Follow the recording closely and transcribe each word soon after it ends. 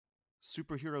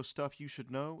Superhero Stuff You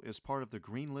Should Know is part of the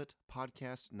Greenlit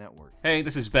Podcast Network. Hey,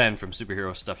 this is Ben from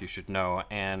Superhero Stuff You Should Know,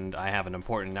 and I have an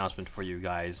important announcement for you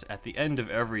guys. At the end of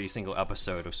every single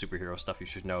episode of Superhero Stuff You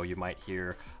Should Know, you might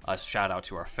hear us shout out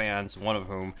to our fans, one of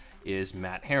whom is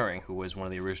Matt Herring, who was one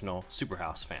of the original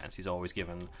Superhouse fans. He's always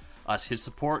given us his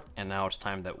support, and now it's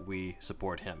time that we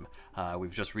support him.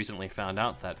 We've just recently found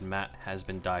out that Matt has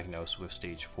been diagnosed with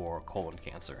stage 4 colon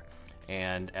cancer.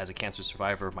 And as a cancer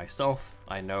survivor myself,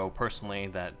 I know personally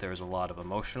that there's a lot of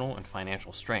emotional and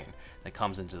financial strain that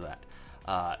comes into that.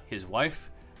 His wife,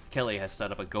 Kelly, has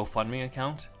set up a GoFundMe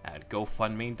account at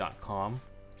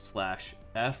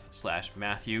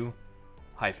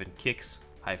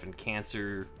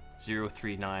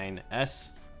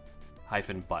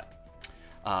gofundme.com/f/Matthew-kicks-cancer039s-butt.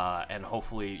 And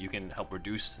hopefully you can help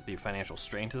reduce the financial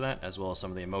strain to that, as well as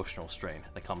some of the emotional strain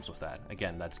that comes with that.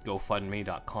 Again, that's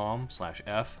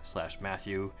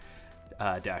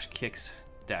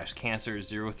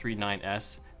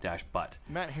gofundme.com/f/Matthew-kicks-cancer039s-butt.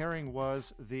 Matt Herring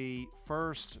was the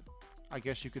first, I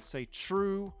guess you could say,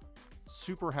 true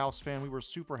Superhouse fan. We were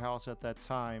Superhouse at that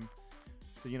time.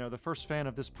 You know, the first fan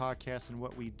of this podcast and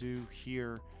what we do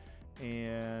here,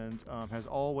 and has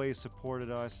always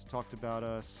supported us, talked about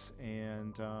us,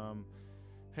 and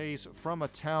he's from a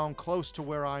town close to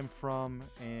where I'm from,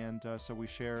 and so we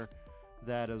share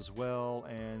that as well,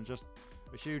 and just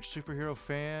a huge superhero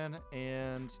fan,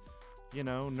 and, you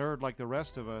know, nerd like the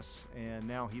rest of us, and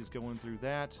now he's going through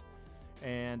that,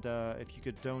 and if you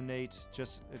could donate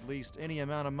just at least any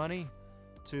amount of money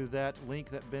to that link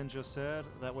that Ben just said,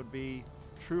 that would be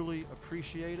truly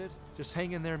appreciated. Just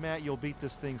hang in there, Matt. You'll beat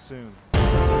this thing soon.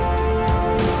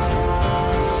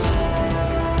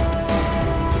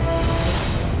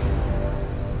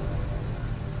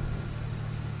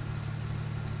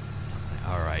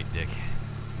 All right, Dick.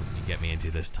 What did you get me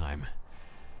into this time?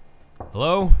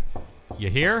 Hello? You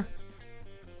here?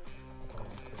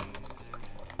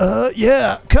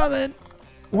 Yeah, coming.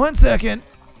 1 second.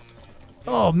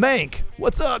 Oh, Mank.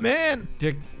 What's up, man?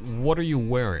 Dick, what are you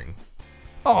wearing?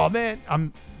 Oh, man,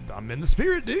 I'm in the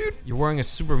spirit, dude. You're wearing a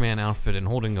Superman outfit and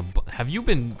holding a... Have you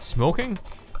been smoking?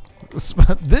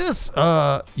 This,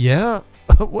 yeah.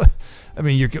 What? I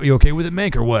mean, you okay with it,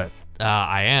 Mank, or what?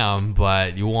 I am,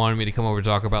 but you wanted me to come over to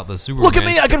talk about the Superman... Look at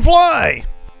me, I can fly!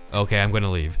 Okay, I'm gonna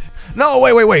leave. No,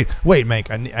 wait, Mank,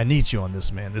 I need you on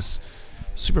this, man. This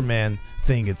Superman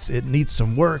thing, it needs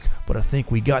some work, but I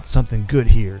think we got something good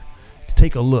here.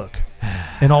 Take a look.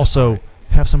 And also,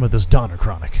 have some of this Donner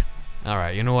Chronic.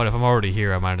 Alright, you know what? If I'm already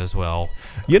here, I might as well.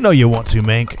 You know you want to,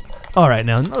 Mank. Alright,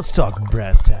 now let's talk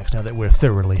brass tacks now that we're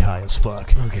thoroughly high as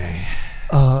fuck. Okay.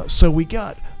 So we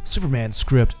got Superman's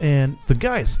script, and the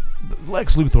guys,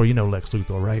 Lex Luthor, you know Lex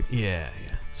Luthor, right? Yeah.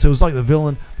 So it was like the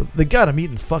villain, but they got him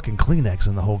eating fucking Kleenex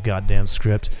in the whole goddamn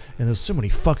script, and there's so many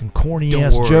fucking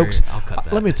corny-ass jokes. I'll cut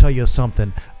that. Let me tell you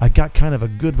something. I got kind of a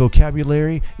good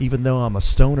vocabulary, even though I'm a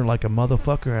stoner like a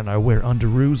motherfucker, and I wear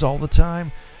underoos all the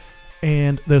time.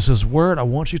 And there's this word I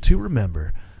want you to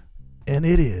remember, and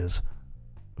it is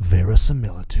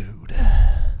verisimilitude.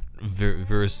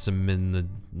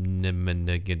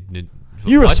 Verisimilitude.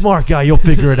 You're a smart guy. You'll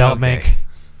figure it out, Okay. Mank.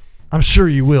 I'm sure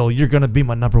you will. You're going to be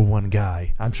my number one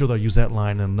guy. I'm sure they'll use that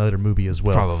line in another movie as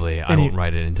well. Probably. I won't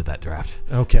write it into that draft.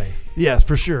 Okay. Yes,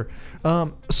 for sure.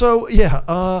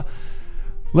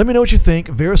 Let me know what you think.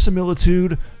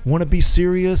 Verisimilitude. Want to be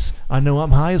serious? I know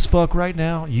I'm high as fuck right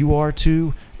now. You are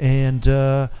too. And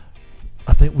I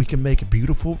think we can make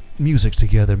beautiful music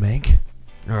together, Mank.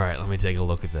 All right, let me take a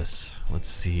look at this. Let's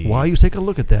see. While you take a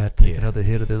look at that, take another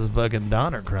hit of this fucking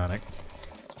Donner Chronic.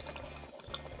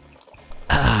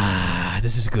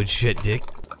 This is good shit, Dick.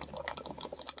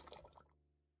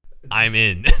 I'm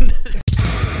in.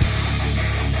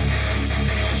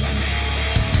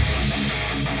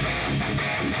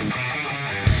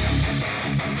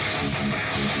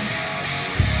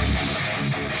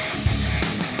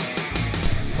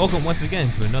 Welcome once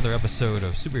again to another episode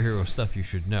of Superhero Stuff You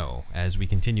Should Know, as we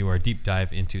continue our deep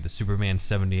dive into the Superman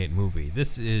 78 movie.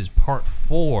 This is part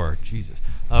 4, Jesus,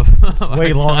 of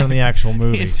way longer than the actual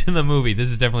movie. Into the movie. This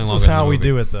is definitely longer This is than the how we movie.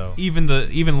 do it, though.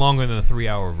 Even longer than the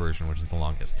 3-hour version, which is the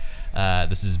longest.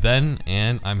 This is Ben,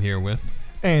 and I'm here with...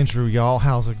 Andrew, y'all,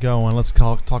 how's it going? Let's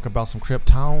talk about some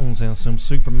Kryptons and some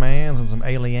Supermans and some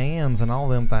aliens and all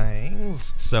them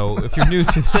things. So, if you're new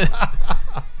to the...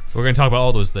 We're going to talk about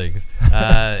all those things.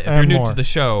 If you're new to the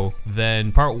show,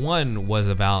 then part 1 was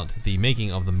about the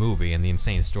making of the movie and the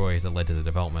insane stories that led to the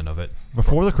development of it.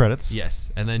 Before the credits.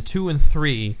 Yes. And then 2 and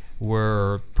 3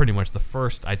 were pretty much the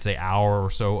first, I'd say, hour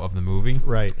or so of the movie.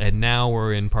 Right. And now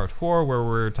we're in part 4, where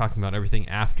we're talking about everything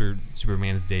after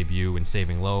Superman's debut and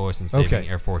saving Lois and saving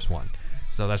Air Force One.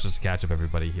 So that's just to catch up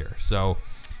everybody here. So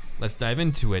let's dive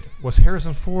into it. Was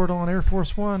Harrison Ford on Air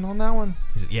Force One on that one?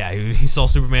 He said, yeah, he saw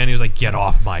Superman. He was like, "Get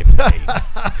off my plane."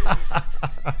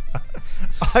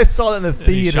 I saw that in the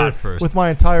he theater shot first. with my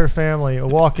entire family. I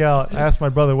walk out, I asked my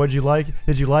brother, "What did you like?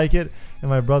 Did you like it?" And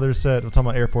my brother said, "I'm talking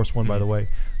about Air Force One, by the way."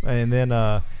 And then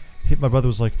my brother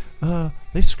was like,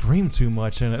 "They scream too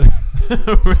much in it."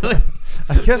 Really?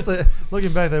 I guess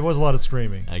looking back, there was a lot of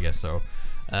screaming. I guess so.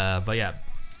 But yeah,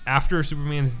 after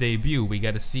Superman's debut, we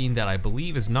get a scene that I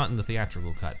believe is not in the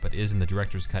theatrical cut, but is in the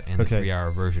director's cut and the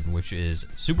 3-hour version, which is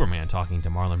Superman talking to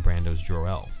Marlon Brando's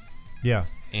Jor-El. Yeah.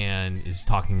 And is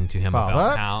talking to him about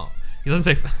that? how he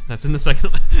doesn't say that's in the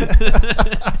second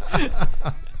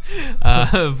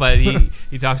but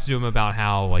he talks to him about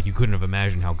how like you couldn't have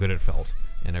imagined how good it felt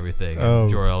and everything. Oh. And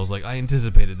Jor-El's like, "I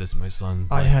anticipated this, my son."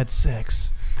 I had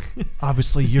sex.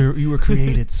 Obviously, you were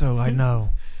created, so I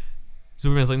know.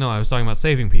 Superman's like, "No, I was talking about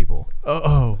saving people."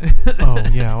 Oh,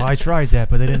 yeah. Well, I tried that,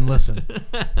 but they didn't listen.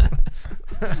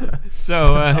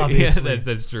 So yeah, Obviously.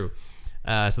 that's true.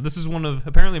 So this is one of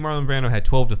apparently Marlon Brando had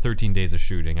 12 to 13 days of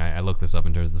shooting. I looked this up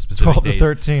in terms of the specific 12 days. to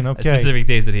 13. Okay. Specific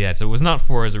days that he had. So it was not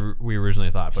 4 as we originally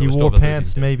thought. But He it was wore 12 to 13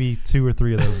 pants days. maybe 2 or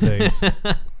 3 of those days.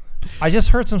 I just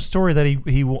heard some story that he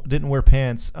didn't wear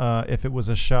pants if it was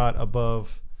a shot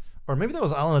above, or maybe that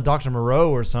was Island of Dr. Moreau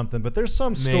or something. But there's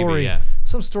some story,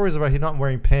 some stories about him not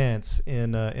wearing pants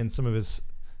in some of his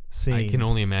scenes. I can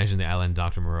only imagine the Island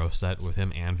Dr. Moreau set with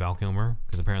him and Val Kilmer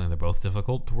because apparently they're both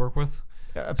difficult to work with.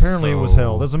 Apparently it was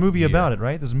hell. There's a movie yeah. about it,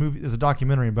 right? There's a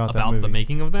documentary about that movie. About the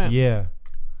making of that? Yeah.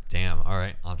 Damn. All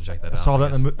right. I'll have to check that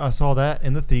out. I saw that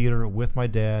in the theater with my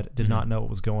dad. Did not know what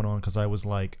was going on because I was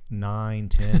like 9,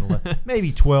 10, 11,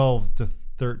 maybe 12 to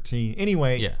 13.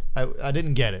 Anyway, Yeah. I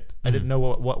didn't get it. I didn't know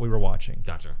what we were watching.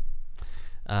 Gotcha.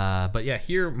 But yeah,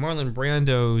 here Marlon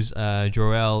Brando's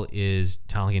Jor-El is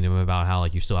telling him about how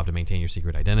like you still have to maintain your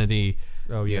secret identity.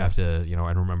 Oh, You yeah. have to,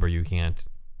 and remember you can't,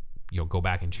 go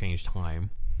back and change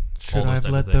time. Should all those I have types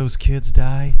of let things. those kids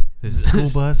die? This The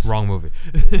school bus? Wrong movie.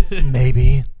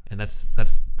 Maybe. And that's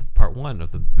part 1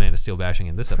 of the Man of Steel bashing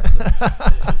in this episode.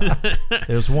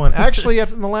 There's one. Actually,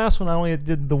 after the last one, I only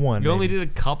did the one. You only maybe. did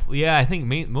a couple. Yeah, I think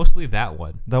mostly that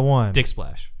one. The one. Dick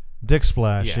Splash. Dick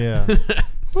Splash, yeah.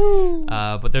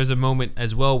 But there's a moment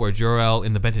as well where Jor-El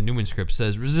in the Benton Newman script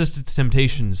says, "Resist its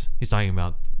temptations." He's talking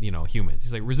about, humans.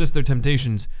 He's like, "Resist their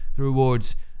temptations, the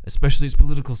rewards, especially its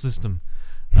political system."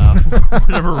 For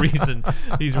whatever reason,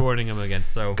 he's warning him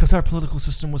against. So, Because our political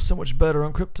system was so much better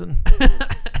on Krypton.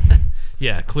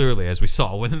 yeah, clearly, as we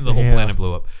saw when the whole Yeah. planet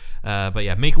blew up. But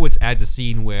yeah, Mankiewicz adds a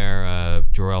scene where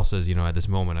Jor-El says, "At this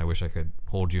moment, I wish I could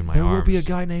hold you in my There arms." will be a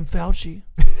guy named Fauci.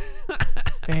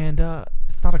 And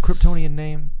it's not a Kryptonian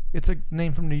name. It's a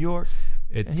name from New York.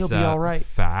 It's, he'll be all right.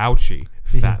 Fauci.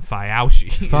 Yeah. Fauci.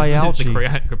 Is the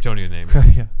Fauci. Kryptonian name.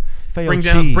 Yeah.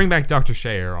 Bring back Dr.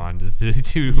 Shayer on to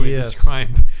Yes.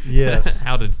 describe Yes.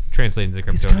 how to translate into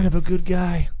Kryptonian. He's kind of a good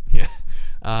guy. Yeah.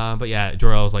 But yeah,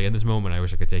 Jor-El was like, "In this moment, I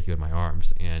wish I could take you in my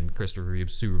arms." And Christopher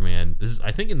Reeve's Superman, this is,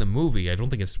 I think in the movie, I don't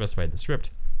think it's specified in the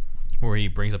script, where he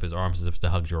brings up his arms as if to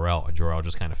hug Jor-El, and Jor-El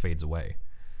just kind of fades away.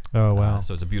 Oh, wow.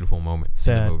 So it's a beautiful moment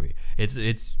Sad. in the movie.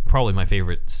 It's probably my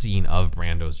favorite scene of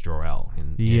Brando's Jor-El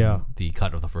in the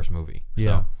cut of the first movie. Yeah,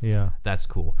 So yeah. that's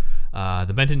cool.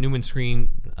 The Benton Newman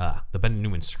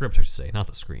script, I should say, not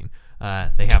the screen.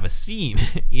 They have a scene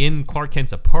in Clark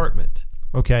Kent's apartment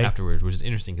Okay. afterwards, which is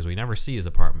interesting because we never see his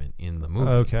apartment in the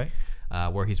movie. Okay.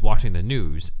 Where he's watching the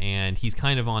news, and he's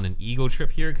kind of on an ego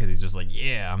trip here because he's just like,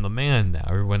 "Yeah, I'm the man now.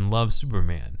 Everyone loves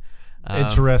Superman."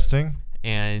 Interesting.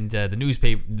 And the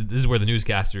newspaper, this is where the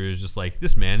newscaster is just like,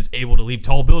 "This man is able to leap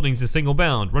tall buildings in single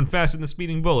bound, run faster than a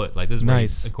speeding bullet." Like, this is where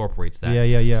Nice. he incorporates that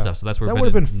Yeah. stuff. So that's where That would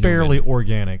have been Benton fairly Newman-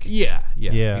 organic. Yeah,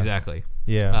 Yeah. exactly.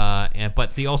 Yeah.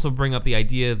 But they also bring up the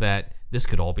idea that this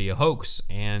could all be a hoax,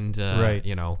 and Right.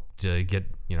 to get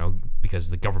because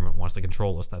the government wants to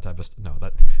control us, that type of no,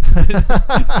 that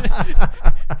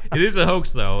it is a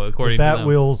hoax though, according to them.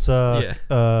 Batwheel's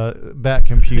bat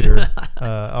computer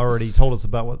already told us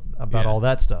about Yeah. all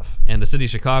that stuff. And the city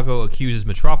of Chicago accuses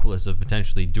Metropolis of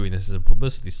potentially doing this as a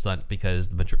publicity stunt because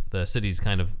the city's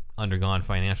kind of undergone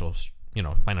financial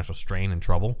strain and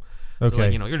trouble. Okay. So,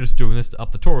 like, you're just doing this to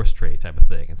up the tourist trade type of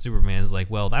thing. And Superman's like,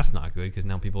 "Well, that's not good because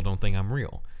now people don't think I'm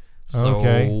real. So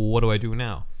Okay. what do I do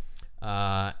now?"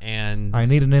 And I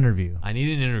need an interview.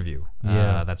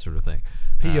 Yeah, that sort of thing.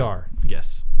 PR.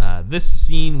 Yes. This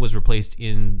scene was replaced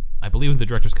in, I believe, in the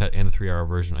director's cut and the 3-hour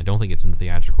version. I don't think it's in the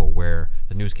theatrical, where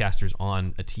the newscaster's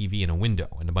on a TV in a window,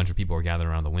 and a bunch of people are gathered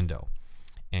around the window.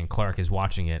 and Clark is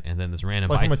watching it, and then this random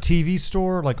Like from a TV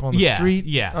store, like on the street?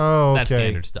 Yeah, Oh, okay. that's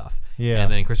standard stuff. Yeah.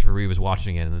 And then Christopher Reeve was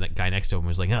watching it, and the guy next to him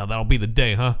was like, "Oh, that'll be the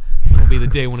day, huh? That'll be the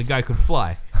day when a guy could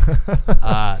fly."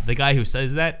 The guy who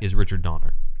says that is Richard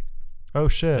Donner. Oh,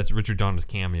 shit. That's Richard Donner's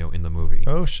cameo in the movie.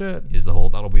 Oh, shit. Is the whole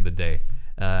 "that'll be the day."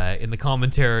 In the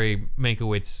commentary,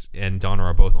 Mankiewicz and Donner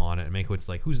are both on it, and Mankiewicz is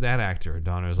like, "Who's that actor?" And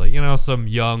Donner's like, some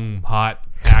young, hot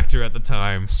actor at the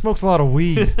time. Smoked a lot of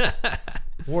weed.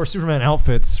 Wore Superman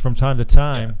outfits from time to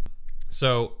time.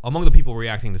 So, among the people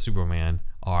reacting to Superman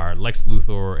are Lex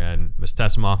Luthor and Miss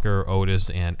Tessmacher, Otis,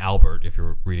 and Albert, if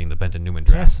you're reading the Benton Newman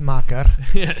draft. Tessmacher.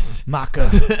 Yes.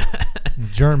 Macher.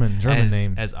 German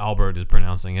name. As Albert is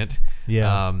pronouncing it.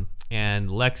 Yeah.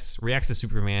 And Lex reacts to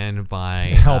Superman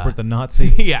by... Albert the Nazi.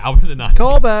 Yeah, Albert the Nazi.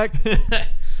 Call back.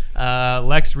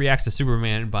 Lex reacts to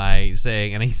Superman by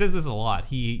saying, and he says this a lot,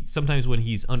 sometimes when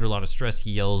he's under a lot of stress,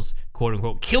 he yells, quote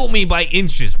unquote, "Kill me by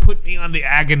inches, put me on the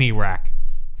agony rack."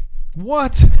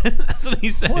 What? That's what he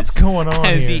says. What's going on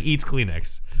as here? he eats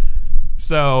Kleenex.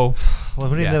 So,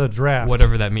 Well, we need another draft.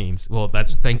 whatever that means. Well,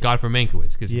 that's thank God for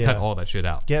Mankiewicz, because he Yeah. cut all that shit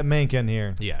out. Get Mank in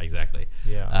here. Yeah, exactly.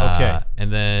 Yeah. Okay.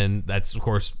 And then that's, of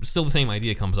course, still the same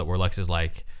idea comes up where Lex is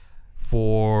like,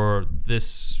 for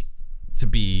this to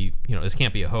be, this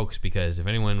can't be a hoax, because if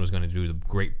anyone was going to do the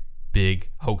great big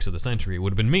hoax of the century, it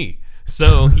would have been me.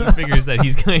 So he figures that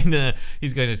he's going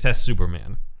to test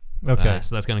Superman. Okay.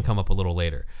 So that's going to come up a little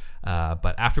later.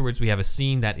 But afterwards, we have a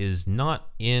scene that is not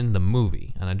in the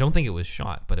movie, and I don't think it was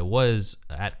shot, but it was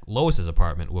at Lois's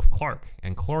apartment with Clark,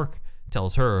 and Clark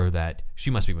tells her that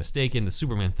she must be mistaken. The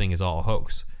Superman thing is all a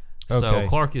hoax. So Okay.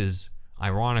 Clark is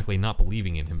ironically not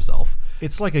believing in himself.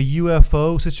 It's like a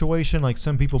UFO situation. Like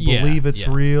some people Yeah, believe it's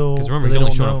yeah. real. 'Cause remember, but he's they only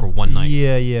don't shown up know. for one night.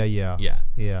 Yeah.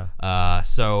 Yeah.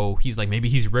 So he's like, maybe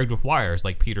he's rigged with wires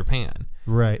like Peter Pan,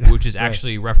 Right. which is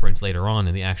actually referenced later on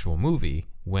in the actual movie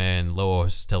when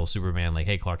Lois tells Superman, like,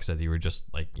 "Hey, Clark said that you were just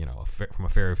like, from a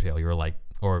fairy tale. You were like,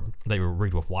 or that you were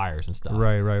rigged with wires and stuff."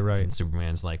 Right. And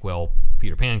Superman's like, "Well,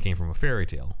 Peter Pan came from a fairy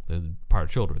tale. They're part of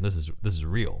children. This is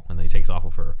real." And then he takes off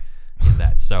with her in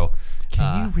that. So,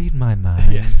 Can you read my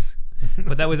mind? yes.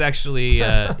 But that was actually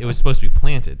it was supposed to be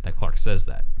planted that Clark says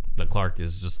that. That Clark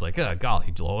is just like,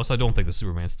 golly, Lois, I don't think the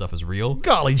Superman stuff is real.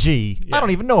 Golly gee, I don't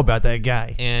even know about that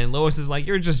guy. And Lois is like,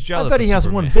 "You're just I jealous." bet he of has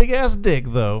Superman. one big ass dick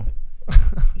though.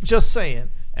 Just saying.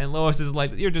 And Lois is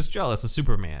like, "You're just jealous of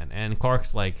Superman." And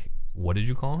Clark's like, "What did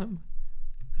you call him?"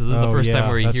 So this is the Oh, first yeah, time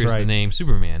where he that's hears the right. name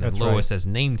Superman, That's and Lois has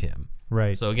named him.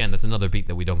 Right. So again, that's another beat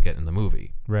that we don't get in the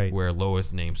movie, Right. where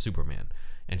Lois names Superman.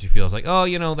 And she feels like,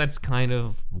 that's kind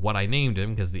of what I named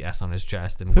him, because the S on his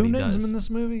chest and what Who he names does. him in this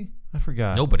movie? I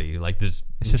forgot. Nobody. Like, there's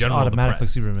It's just general the automatically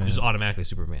press. Superman. Just automatically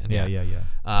Superman.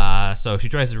 Yeah. So she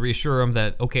tries to reassure him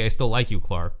that, okay, I still like you,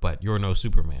 Clark, but you're no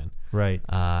Superman. Right.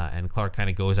 And Clark kind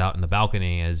of goes out in the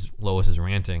balcony as Lois is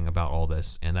ranting about all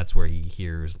this, and that's where he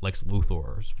hears Lex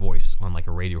Luthor's voice on like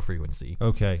a radio frequency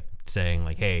Okay. saying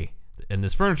like, "Hey, in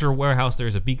this furniture warehouse,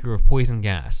 there's a beaker of poison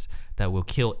gas that will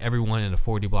kill everyone in a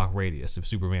 40-block radius if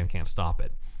Superman can't stop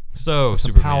it." So It's a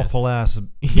Superman, powerful ass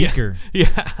beaker.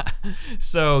 yeah.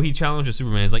 So he challenges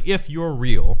Superman. He's like, "If you're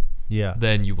real, Yeah.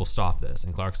 then you will stop this."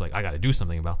 And Clark's like, "I got to do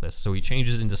something about this." So he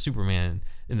changes into Superman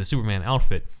in the Superman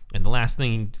outfit, and the last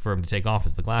thing for him to take off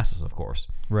is the glasses, of course.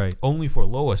 Right. Only for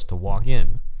Lois to walk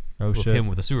in Oh with shit. him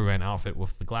with the Superman outfit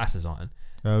with the glasses on.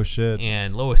 Oh shit.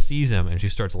 And Lois sees him and she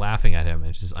starts laughing at him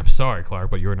and she says, "I'm sorry,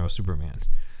 Clark, but you're no Superman."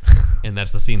 And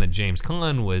that's the scene that James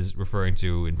Caan was referring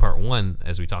to in part 1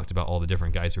 as we talked about all the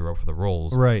different guys who were up for the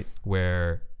roles. Right.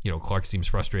 Where, Clark seems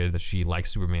frustrated that she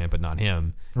likes Superman but not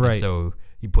him. Right. And so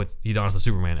he dons the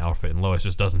Superman outfit and Lois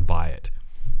just doesn't buy it.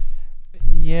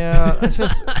 Yeah, it's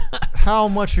just how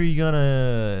much are you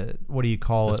gonna what do you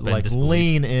call Suspend it? Like disbelief.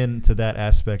 lean into that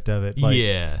aspect of it. Like,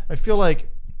 Yeah. I feel like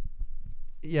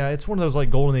it's one of those like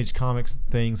golden age comics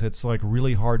things. It's like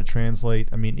really hard to translate.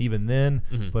 I mean, even then,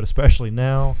 but especially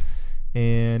now.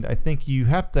 And I think you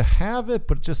have to have it,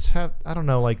 but just have I don't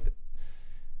know, like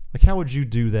how would you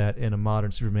do that in a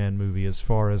modern Superman movie? As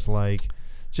far as like,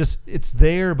 just it's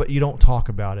there, but you don't talk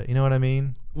about it. You know what I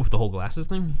mean? With the whole glasses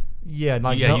thing? Yeah,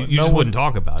 like Yeah, you just wouldn't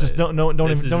talk about just it.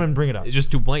 don't even bring it up. It's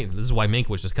just too blatant. This is why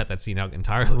Mankiewicz just cut that scene out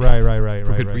entirely. Right.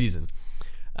 For good reason.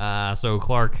 So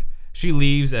Clark, she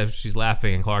leaves as she's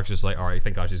laughing, and Clark's just like, "All right,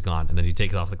 thank God she's gone." And then he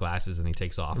takes off the glasses and he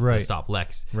takes off to Right. stop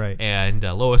Lex. Right. And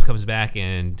Lois comes back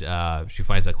and she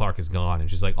finds that Clark is gone, and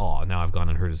she's like, "Oh, now I've gone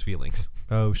and hurt his feelings."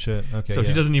 Oh shit. Okay. So yeah.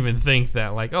 she doesn't even think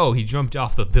that like, "Oh, he jumped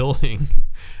off the building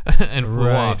and flew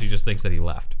Right. off." She just thinks that he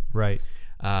left. Right.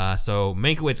 So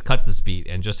Mankiewicz cuts this beat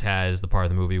and just has the part of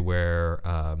the movie where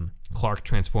Clark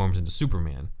transforms into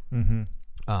Superman. Mm-hmm.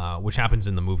 which happens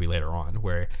in the movie later on,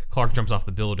 where Clark jumps off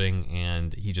the building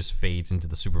and he just fades into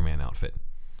the Superman outfit.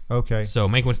 Okay. So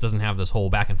Mankiewicz doesn't have this whole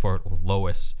back and forth with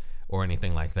Lois or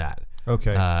anything like that.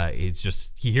 Okay. It's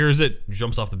just he hears it,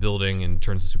 jumps off the building, and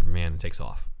turns to Superman and takes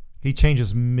off. He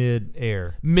changes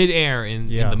mid-air. Mid-air in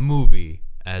the movie,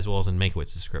 as well as in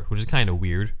Mankiewicz's script, which is kind of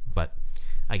weird, but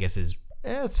I guess is...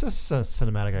 It's just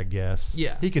cinematic, I guess.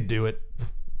 Yeah. He could do it.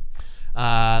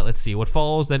 Let's see. What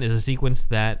follows then is a sequence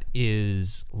that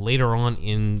is later on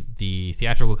in the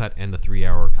theatrical cut and the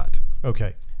 3-hour cut.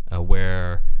 Okay.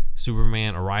 Where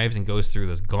Superman arrives and goes through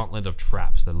this gauntlet of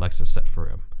traps that Lex has set for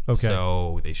him. Okay.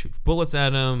 So they shoot bullets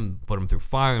at him, put him through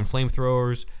fire and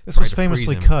flamethrowers. This was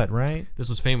famously cut, right? This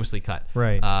was famously cut.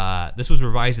 Right. This was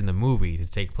revised in the movie to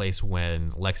take place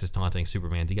when Lex is taunting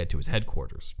Superman to get to his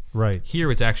headquarters. Right.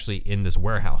 Here it's actually in this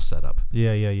warehouse setup.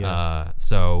 Yeah.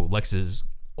 So Lex is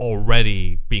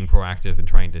already being proactive and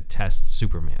trying to test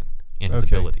Superman and his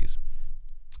abilities.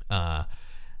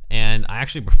 And I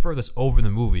actually prefer this over the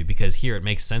movie because here it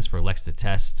makes sense for Lex to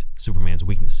test Superman's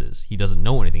weaknesses. He doesn't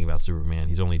know anything about Superman.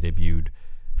 He's only debuted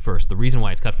first. The reason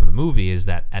why it's cut from the movie is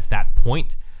that at that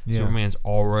point, Superman's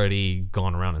already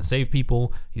gone around and saved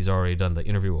people. He's already done the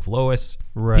interview with Lois.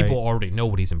 Right. People already know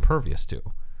what he's impervious to.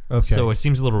 Okay. So it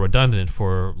seems a little redundant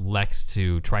for Lex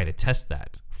to try to test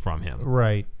that from him.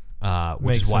 Right. Which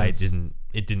Makes is why sense.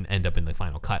 it didn't end up in the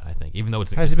final cut, I think. Even though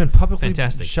it's Has he been publicly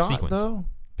fantastic shot, sequence. though?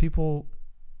 People,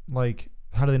 like,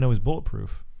 how do they know he's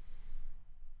bulletproof?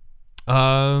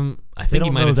 I think he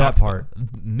don't might know have that talked part.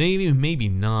 Maybe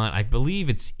not. I believe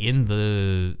it's in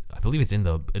the.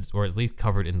 Or at least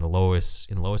covered in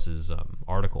Lois's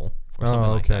article or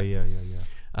something like that.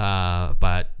 Yeah.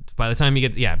 But by the time you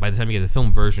get the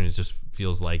film version, it just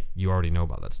feels like you already know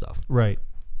about that stuff. Right.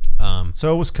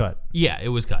 So it was cut. Yeah, it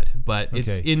was cut, but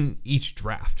it's Okay. in each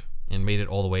draft and made it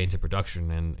all the way into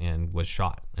production and was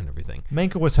shot and everything.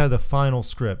 Mankiewicz had the final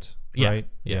script, Yeah, right?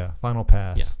 yeah. Final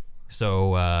pass. Yeah.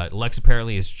 So Lex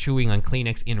apparently is chewing on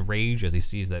Kleenex in rage as he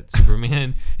sees that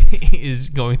Superman is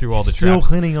going through all the Still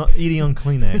traps. eating on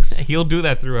Kleenex. He'll do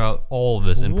that throughout all of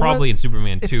this, and What? probably in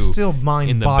Superman 2 It's still in the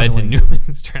mind-boggling. Benton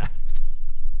Newman's trap.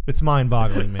 It's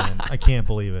mind-boggling, man. I can't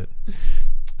believe it.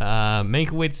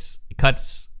 Mankiewicz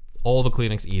cuts all the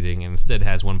Kleenex eating and instead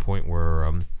has one point where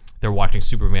they're watching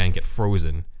Superman get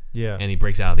frozen. Yeah. And he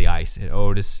breaks out of the ice. And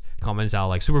Otis comments out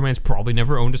like, Superman's probably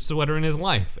never owned a sweater in his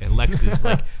life. And Lex is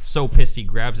like so pissed he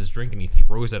grabs his drink and he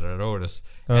throws it at Otis.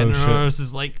 And shit. Otis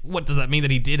is like, what, does that mean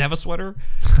that he did have a sweater?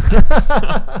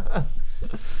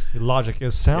 Your logic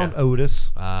is sound, Yeah. Otis.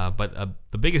 But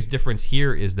the biggest difference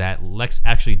here is that Lex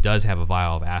actually does have a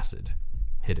vial of acid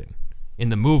hidden. In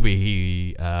the movie,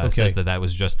 he says that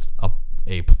was just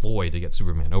a ploy to get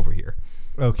Superman over here.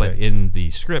 Okay. But in the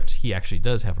script, he actually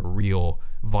does have a real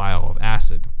vial of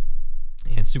acid.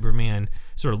 And Superman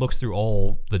sort of looks through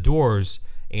all the doors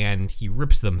and he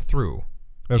rips them through.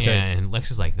 Okay. And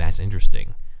Lex is like, that's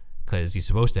interesting. Because he's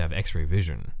supposed to have X-ray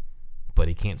vision, but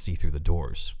he can't see through the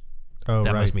doors. Oh,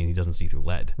 That right. must mean he doesn't see through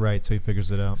lead. Right, so he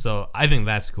figures it out. So I think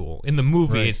that's cool. In the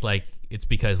movie, Right. it's like, it's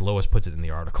because Lois puts it in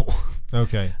the article.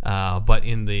 Okay. But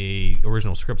in the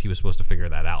original script, he was supposed to figure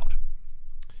that out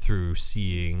through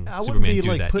seeing I wouldn't Superman be do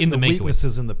like that putting in the the Mankiewicz.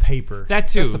 weaknesses in the paper. That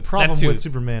too. That's the problem That too. with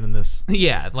Superman in this.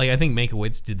 Yeah, like I think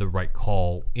Mankiewicz did the right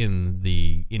call in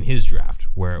his draft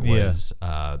where it Yeah. was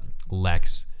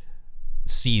Lex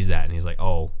sees that and he's like,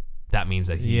 oh, that means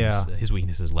that his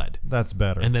weakness is lead. That's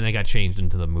better. And then it got changed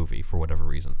into the movie for whatever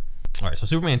reason. All right, so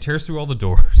Superman tears through all the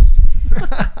doors,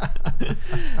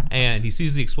 and he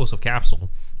sees the explosive capsule.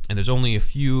 And there's only a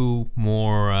few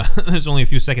more. There's only a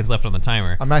few seconds left on the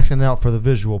timer. I'm maxing out for the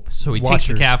visual. So he takes watchers.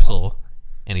 the capsule,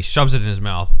 and he shoves it in his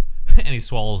mouth, and he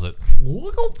swallows it.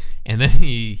 And then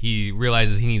he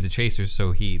realizes he needs a chaser.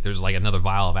 So there's like another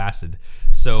vial of acid.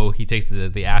 So he takes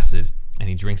the acid and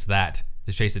he drinks that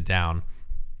to chase it down.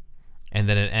 And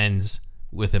then it ends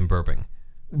with him burping.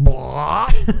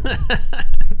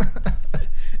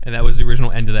 And that was the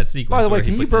original end of that sequence. By the way, where he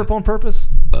can you puts burp in- on purpose?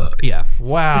 Yeah.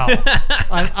 Wow.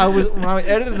 I was when I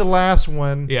edited the last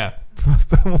one. Yeah.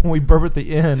 When we burp at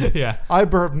the end. Yeah. I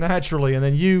burped naturally, and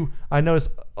then I noticed.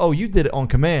 Oh, you did it on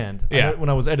command. Yeah. When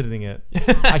I was editing it,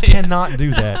 I cannot do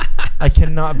that. I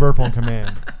cannot burp on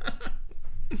command.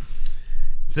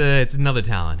 It's another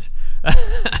talent,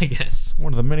 I guess.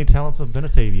 One of the many talents of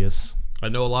Benatavius. I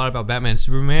know a lot about Batman and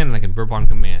Superman, and I can burp on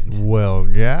command. Well,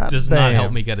 yeah. Does not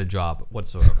help me get a job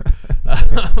whatsoever.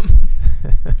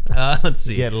 Let's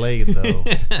see. Get laid though.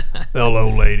 Hello,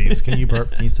 ladies. Can you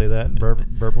burp? Can you say that in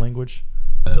burp language?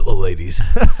 Hello, ladies.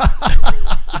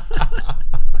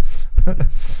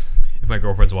 If my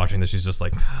girlfriend's watching this, she's just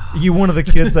like, You one of the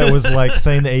kids that was like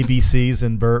saying the ABCs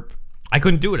and burp? I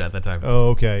couldn't do it at that time. Oh,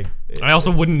 okay. I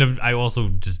also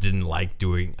just didn't like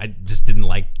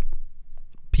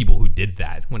people who did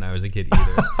that when I was a kid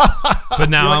either. But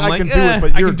now You're like, I'm I like, can do it,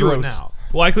 but I you're can do it gross. now.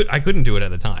 Well, I couldn't do it at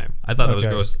the time. I thought that was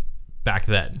Okay. gross back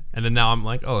then. And then now I'm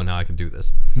like, oh, now I can do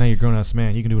this. Now you're a grown-ass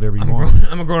man. You can do whatever you I'm want.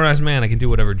 a grown-ass man. I can do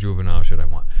whatever juvenile shit I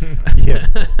want. Yeah.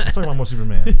 Let's talk about more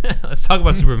Superman. Let's talk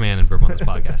about Superman and Burp on this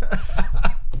podcast.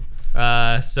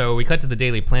 So we cut to the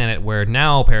Daily Planet where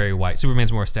now Perry White,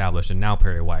 Superman's more established, and now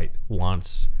Perry White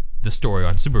wants the story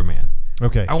on Superman.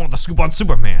 Okay. I want the scoop on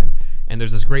Superman. And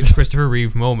there's this great Christopher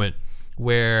Reeve moment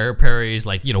where Perry's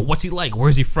like, what's he like?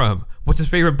 Where's he from? What's his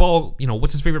favorite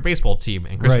what's his favorite baseball team?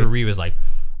 And Christopher Right. Reeve is like,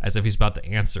 as if he's about to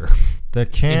answer. The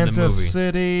Kansas movie.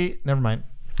 City. Never mind.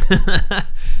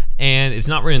 And it's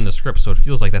not written in the script, so it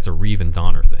feels like that's a Reeve and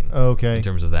Donner thing. Okay. In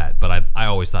terms of that. But I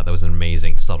always thought that was an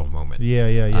amazing, subtle moment. Yeah.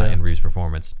 In Reeve's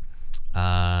performance.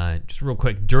 Just real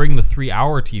quick, during the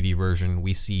 3-hour TV version,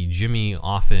 we see Jimmy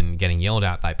often getting yelled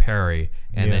at by Perry,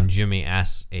 and then Jimmy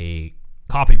asks a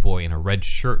copy boy in a red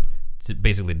shirt to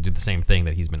basically do the same thing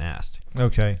that he's been asked.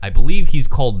 Okay. I believe he's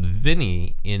called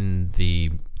Vinny in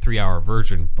the 3-hour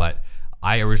version, but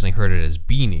I originally heard it as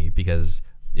Beanie because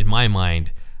in my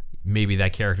mind, maybe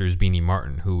that character is Beanie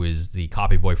Martin, who is the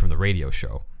copy boy from the radio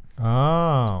show.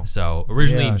 Oh. So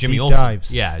originally Yeah, Jimmy deep Olsen,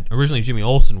 dives. originally Jimmy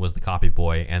Olsen was the copy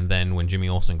boy, and then when Jimmy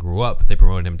Olsen grew up, they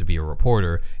promoted him to be a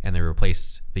reporter, and they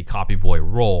replaced the copy boy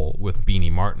role with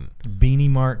Beanie Martin. Beanie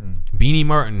Martin. Beanie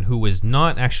Martin, who was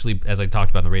not actually, as I talked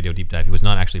about in the radio deep dive, he was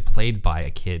not actually played by a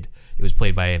kid. It was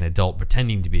played by an adult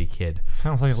pretending to be a kid.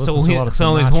 Sounds like it listens to a lot of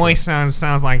So his Sinatra. voice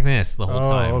sounds like this the whole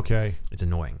time. Oh, okay. It's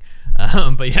annoying,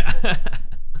 but yeah.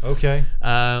 Okay.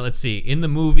 Let's see. In the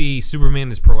movie,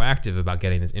 Superman is proactive about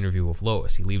getting this interview with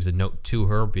Lois. He leaves a note to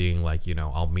her being like,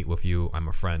 I'll meet with you. I'm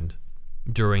a friend.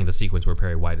 During the sequence where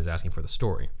Perry White is asking for the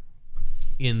story.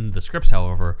 In the scripts,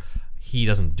 however, he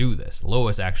doesn't do this.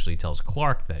 Lois actually tells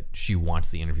Clark that she wants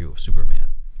the interview with Superman.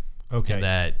 Okay. And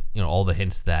that, all the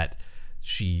hints that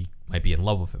she might be in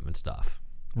love with him and stuff.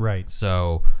 Right.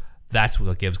 So that's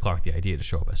what gives Clark the idea to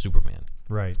show up as Superman.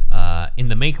 Right. In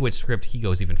the Mankiewicz script, he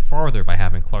goes even farther by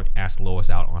having Clark ask Lois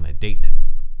out on a date.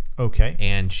 Okay.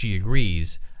 And she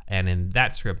agrees. And in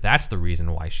that script, that's the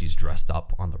reason why she's dressed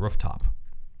up on the rooftop.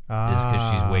 Is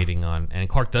because she's waiting on... And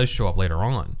Clark does show up later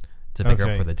on to pick her up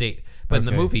Okay. for the date. But in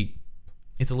the Okay. movie,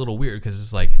 it's a little weird because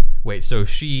it's like, wait, so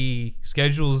she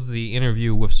schedules the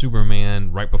interview with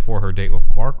Superman right before her date with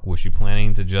Clark? Was she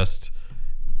planning to just...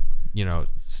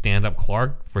 stand up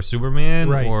Clark for Superman?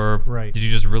 Right, Or right. did you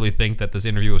just really think that this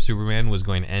interview with Superman was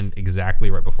going to end exactly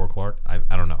right before Clark? I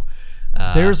don't know.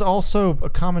 There's also a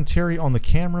commentary on the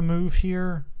camera move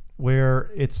here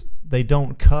where they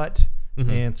don't cut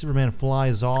and Superman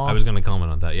flies off. I was going to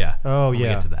comment on that, yeah. Oh, When we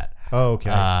yeah. get to that. Oh, okay.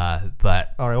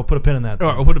 But All right, we'll put a pin in that. then.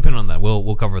 all right, we'll put a pin on that.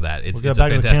 We'll cover that. It's We'll a get back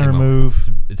to the fantastic camera moment.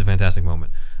 move. It's a fantastic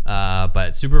moment.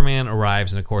 But Superman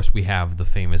arrives, and of course we have the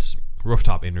famous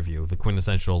rooftop interview, the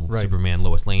quintessential Right. Superman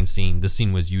Lois Lane scene. This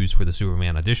scene was used for the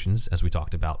Superman auditions, as we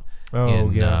talked about. Oh,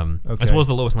 yeah. As Okay. well as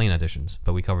the Lois Lane auditions,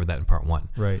 but we covered that in part 1.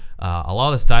 Right. A lot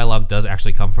of this dialogue does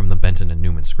actually come from the Benton and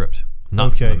Newman script,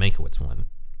 not Okay. from the Mankiewicz one.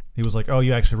 He was like, "Oh,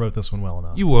 you actually wrote this one well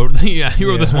enough. You wrote, you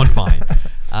wrote this one fine.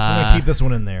 I'm gonna keep this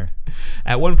one in there."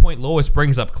 At one point, Lois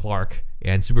brings up Clark,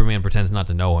 and Superman pretends not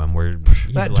to know him. Where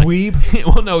he's That like, dweeb.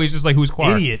 well, no, he's just like, "Who's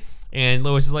Clark?" Idiot. And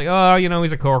Lois is like, "Oh,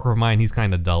 he's a coworker of mine. He's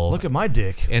kind of dull." Look at my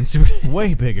dick. and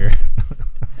Way bigger.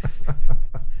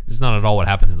 this is not at all what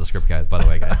happens in the script, guys. By the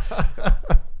way, guys.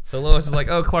 So Lois is like,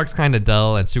 "Oh, Clark's kind of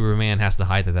dull," and Superman has to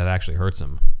hide that actually hurts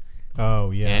him.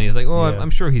 Oh yeah. And he's like, "Oh, Yeah. I'm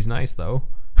sure he's nice though."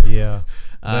 Yeah.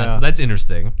 Yeah. So that's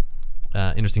interesting.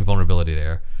 Interesting vulnerability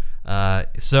there.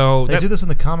 So They that, do this in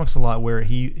the comics a lot, where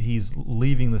he's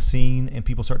leaving the scene and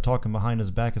people start talking behind his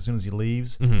back as soon as he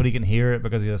leaves, but he can hear it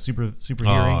because he has super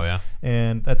hearing. Oh, yeah.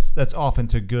 And that's often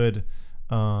to good,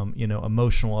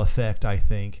 emotional effect, I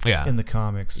think. Yeah. In the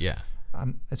comics. yeah.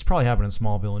 It's probably happened in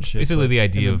Smallville and shit. Basically, but the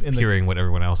idea in of in hearing what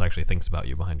everyone else actually thinks about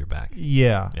you behind your back.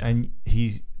 Yeah, Yeah. and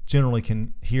he generally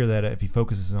can hear that if he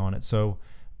focuses on it. So,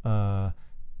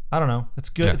 I don't know. It's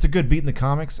good. Yeah. It's a good beat in the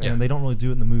comics, and Yeah. they don't really do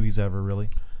it in the movies ever, really.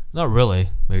 Not really.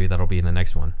 Maybe that'll be in the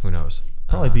next one. Who knows?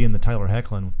 Probably be in the Tyler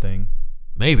Hoechlin thing.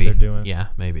 Maybe they're doing. Yeah,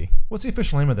 maybe. What's the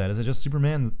official name of that? Is it just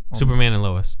Superman? Superman and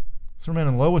Lois. Superman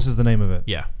and Lois is the name of it.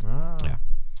 Yeah. Ah. Yeah.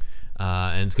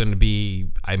 And it's going to be.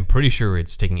 I'm pretty sure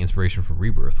it's taking inspiration from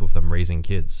Rebirth with them raising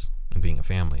kids and being a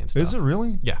family and stuff. Is it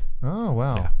really? Yeah. Oh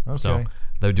wow. Yeah. Okay. So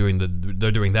they're doing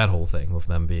that whole thing with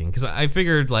them being, because I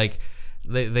figured like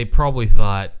they probably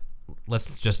thought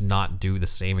let's just not do the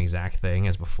same exact thing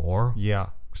as before. Yeah.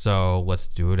 So let's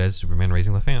do it as Superman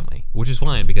raising the family, which is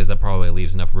fine because that probably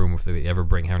leaves enough room if they ever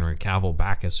bring Henry Cavill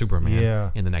back as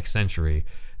Superman in the next century.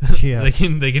 Yes.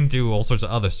 they can do all sorts of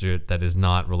other shit that is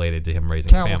not related to him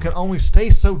raising a Cavill family. can only stay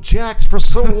so jacked for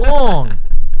so long.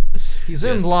 He's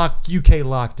in Yes. UK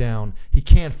lockdown. He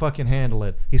can't fucking handle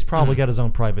it. He's probably got his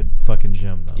own private fucking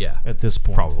gym though. Yeah. At this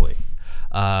point. Probably.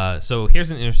 So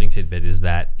here's an interesting tidbit: is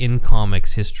that in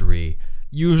comics history,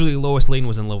 usually Lois Lane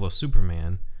was in love with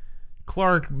Superman.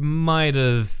 Clark might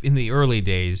have, in the early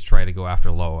days, tried to go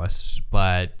after Lois,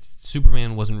 but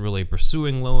Superman wasn't really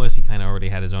pursuing Lois. He kind of already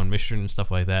had his own mission and stuff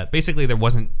like that. Basically, there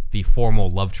wasn't the formal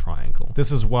love triangle.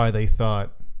 This is why they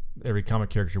thought every comic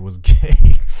character was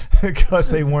gay, because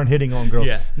they weren't hitting on girls.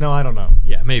 Yeah. No, I don't know.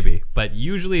 Yeah, maybe. But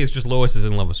usually it's just Lois is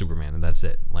in love with Superman, and that's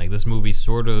it. Like, this movie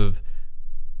sort of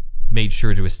made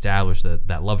sure to establish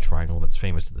that love triangle that's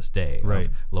famous to this day. Right.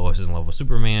 Lois is in love with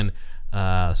Superman.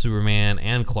 Superman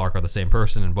and Clark are the same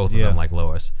person, and both of them like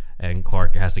Lois. And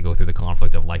Clark has to go through the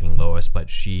conflict of liking Lois, but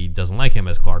she doesn't like him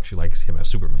as Clark. She likes him as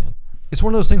Superman. It's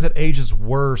one of those things that ages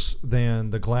worse than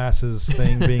the glasses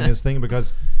thing being his thing,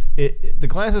 because the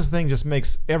glasses thing just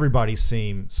makes everybody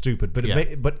seem stupid.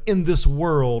 But but in this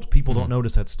world, people don't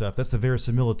notice that stuff. That's the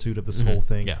verisimilitude of this whole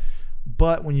thing. Yeah.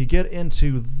 But when you get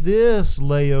into this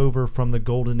layover from the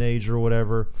Golden Age or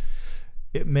whatever,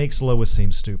 it makes Lois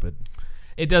seem stupid.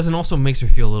 It does, and also makes her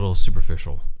feel a little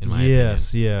superficial, in my opinion.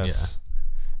 Yes.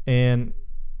 And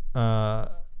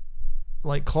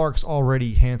like Clark's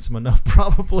already handsome enough,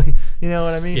 probably. You know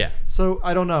what I mean? Yeah. So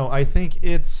I don't know. I think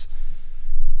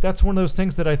that's one of those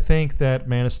things that I think that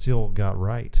Man of Steel got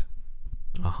right.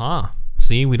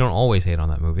 See, we don't always hate on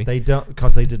that movie. They don't,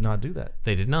 because they did not do that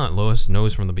They did not. Lois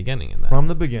knows from the beginning in that. from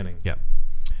the beginning. Yep.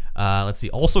 Let's see.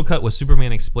 Also cut was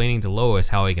Superman explaining to Lois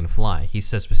how he can fly. He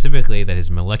says specifically that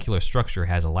his molecular structure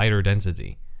has a lighter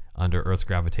density under Earth's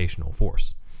gravitational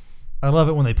force. I love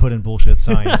it when they put in bullshit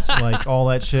science, like all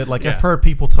that shit. Like Yeah. I've heard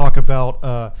people talk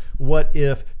about what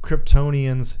if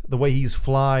Kryptonians, the way he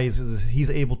flies, is he's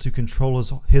able to control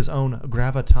his own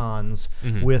gravitons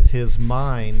with his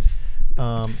mind,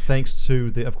 thanks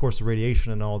to of course the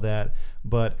radiation and all that.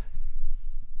 But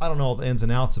I don't know all the ins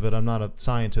and outs of it. I'm not a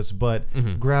scientist, but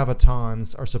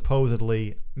gravitons are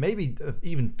supposedly, maybe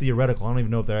even theoretical. I don't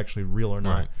even know if they're actually real or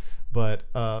not. Right.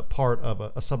 But part of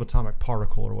a subatomic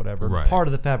particle or whatever, Right. part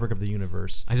of the fabric of the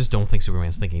universe. I just don't think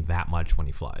Superman's thinking that much when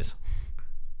he flies.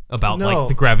 About No. like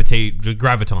the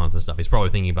gravitons and stuff. He's probably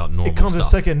thinking about normal It comes stuff. as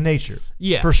second nature.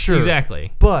 Yeah, for sure.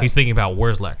 Exactly. But he's thinking about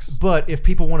where's Lex. But if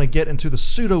people want to get into the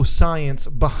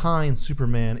pseudoscience behind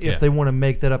Superman, if Yeah. they want to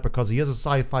make that up because he is a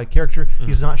sci-fi character,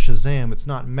 he's not Shazam, it's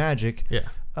not magic.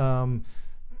 Yeah.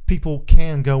 People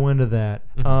can go into that.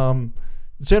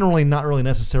 Generally not really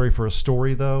necessary for a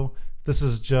story, though. This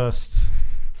is just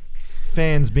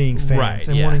fans being fans Right,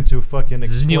 and yeah. wanting to fucking This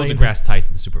is explain. Neil deGrasse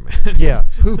Tyson Superman. Yeah,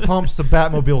 who pumps the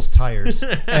Batmobile's tires?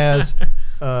 As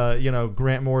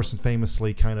Grant Morrison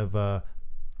famously kind of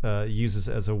uses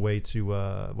as a way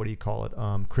to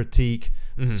critique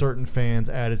certain fans'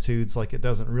 attitudes. Like it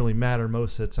doesn't really matter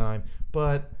most of the time,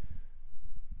 but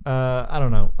I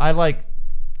don't know. I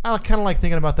kind of like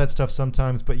thinking about that stuff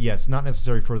sometimes, but yes, not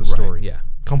necessary for the story. yeah.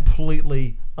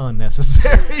 Completely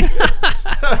unnecessary.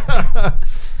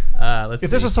 Let's If see.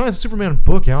 there's a Science of Superman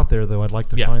book out there, though, I'd like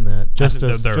to find that. Just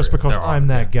because there are, I'm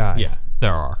that guy. Yeah,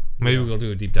 there are. Maybe we'll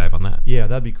do a deep dive on that. Yeah,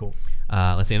 that'd be cool.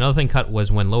 Let's see. Another thing cut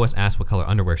was when Lois asked what color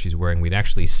underwear she's wearing. We'd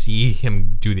actually see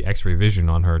him do the X-ray vision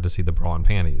on her to see the bra and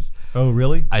panties. Oh,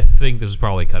 really? I think this was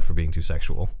probably cut for being too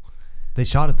sexual. They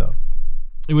shot it, though.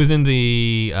 It was in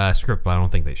the script, but I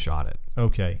don't think they shot it.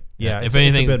 Okay. Yeah, if it's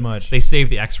anything, a bit much. They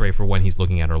saved the X-ray for when he's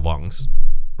looking at her lungs.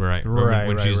 Right. Right,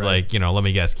 When right, she's right. like, let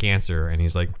me guess, cancer, and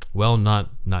he's like, well, not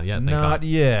yet. Thank Not God.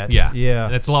 yet. Yeah. Yeah.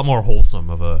 And it's a lot more wholesome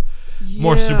of a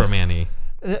more Yeah. Superman-y.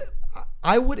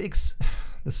 I would.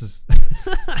 This is.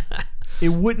 It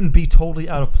wouldn't be totally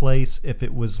out of place if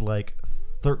it was like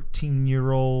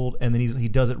 13-year-old, and then he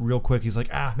does it real quick. He's like,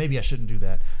 maybe I shouldn't do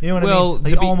that. You know what I Well, mean?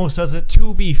 He to be- almost does it.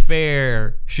 To be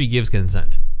fair, she gives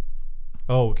consent.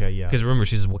 Oh, okay, yeah. Because remember,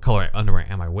 she says, what color underwear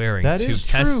am I wearing That to is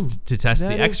test true. to test That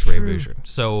the is X-ray true. vision?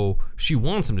 So she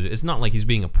wants him to do it. It's not like he's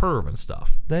being a perv and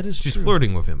stuff. That is She's true.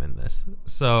 flirting with him in this.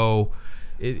 So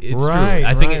it's Right, true.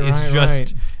 I think right, it's right,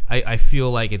 just, I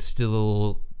feel like it's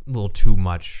still a little too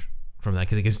much from that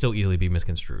because it can still easily be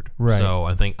misconstrued. Right. So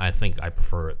I think I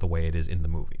prefer it the way it is in the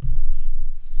movie.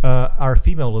 Our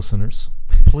female listeners,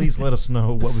 please let us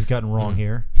know what we've gotten wrong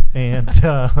here, and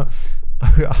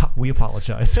We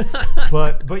apologize.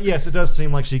 but yes, it does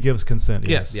seem like she gives consent.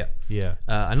 Yes. Yeah.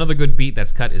 Another good beat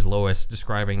that's cut is Lois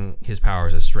describing his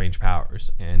powers as strange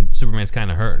powers, and Superman's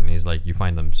kind of hurt, and he's like, "You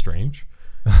find them strange?"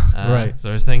 Right.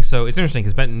 So it's interesting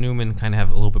because Benton Newman kind of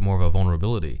have a little bit more of a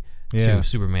vulnerability to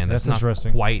Superman. That's not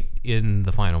interesting. quite in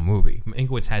the final movie.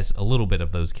 Mankiewicz has a little bit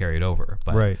of those carried over,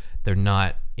 but they're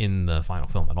not in the final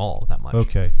film at all that much.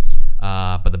 Okay.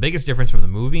 But the biggest difference from the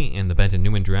movie and the Benton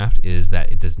Newman draft is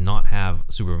that it does not have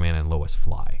Superman and Lois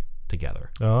fly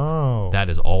together. Oh. That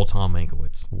is all Tom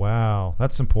Mankiewicz. Wow.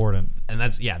 That's important. And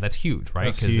that's huge, right?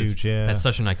 That's huge, yeah. That's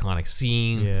such an iconic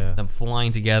scene. Yeah. Them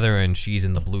flying together and she's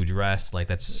in the blue dress. Like,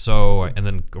 that's so... And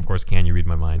then, of course, Can You Read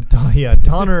My Mind? Yeah.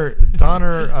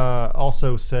 Donner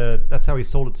also said that's how he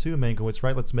sold it to Mankiewicz,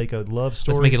 right? Let's make a love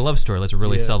story. Let's make it a love story. Let's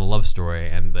really sell the love story.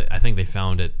 And I think they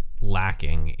found it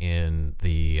lacking in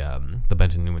the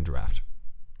Benton Newman draft.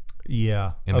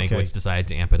 Yeah. And Mankiewicz decided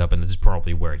to amp it up, and this is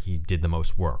probably where he did the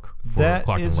most work for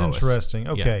Clark and Lois. That is interesting.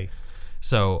 Okay. Yeah.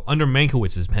 So under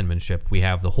Mankiewicz's penmanship, we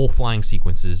have the whole flying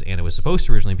sequences, and it was supposed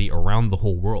to originally be around the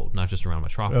whole world, not just around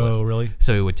Metropolis. Oh, really?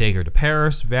 So it would take her to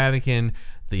Paris, Vatican,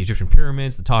 the Egyptian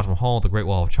pyramids, the Taj Mahal, the Great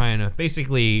Wall of China,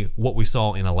 basically what we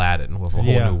saw in Aladdin with a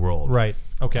whole new world. Right.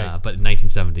 Okay. But in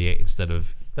 1978 instead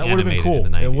of that would have been cool.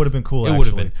 In the 90s. It would have been cool. It would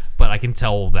have been, but I can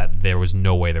tell that there was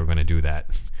no way they were going to do that.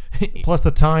 Plus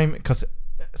the time, because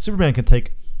Superman can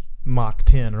take Mach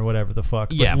 10 or whatever the fuck.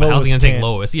 Yeah, but how's he going to take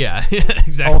Lois? Yeah,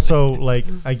 exactly. Also, like,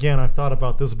 again, I've thought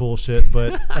about this bullshit,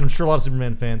 but and I'm sure a lot of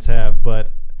Superman fans have,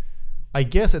 but I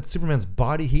guess it's Superman's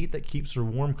body heat that keeps her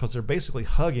warm because they're basically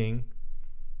hugging.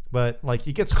 But like,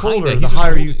 it gets colder the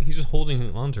higher you. He's just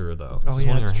holding onto her though. Oh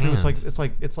yeah, it's true.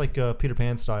 It's like Peter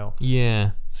Pan style.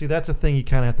 Yeah. See, that's a thing you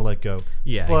kind of have to let go.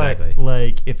 Yeah, but, exactly.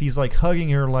 Like, if he's like hugging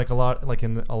her like a lot, like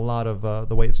in a lot of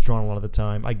the way it's drawn a lot of the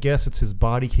time, I guess it's his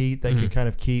body heat that can kind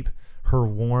of keep her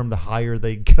warm the higher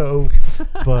they go.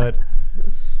 But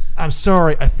I'm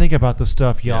sorry, I think about this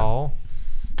stuff, y'all.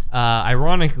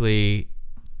 Ironically,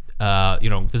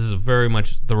 this is very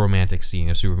much the romantic scene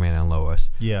of Superman and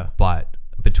Lois. Yeah. But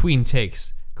between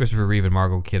takes, Christopher Reeve and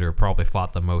Margot Kidder probably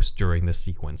fought the most during this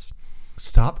sequence.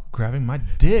 Stop grabbing my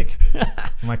dick,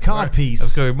 my codpiece.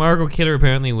 So Margot Kidder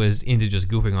apparently was into just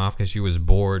goofing off because she was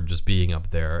bored just being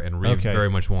up there, and Reeve very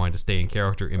much wanted to stay in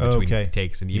character in between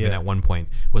takes, and even at one point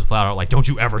was flat out like, "Don't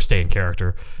you ever stay in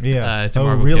character?" Yeah. To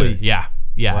Margot really? Kidder. Yeah.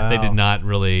 Wow. They did not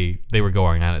really. They were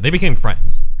going on it. They became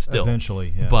friends still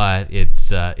eventually. Yeah. But it's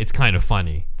kind of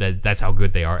funny that's how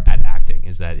good they are at acting.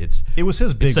 Is that it was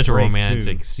his big it's such a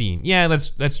romantic scene. Yeah,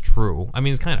 that's true. I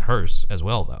mean, it's kind of hers as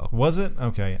well though. Was it?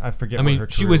 Okay, I forget. I mean, what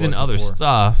her she was in other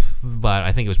stuff, but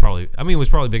I think it was probably. I mean, it was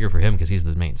probably bigger for him because he's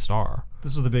the main star.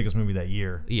 This was the biggest movie that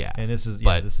year. Yeah, and this is.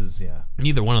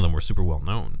 Neither one of them were super well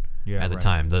known at the right.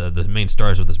 time. The main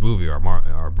stars of this movie are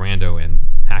Brando and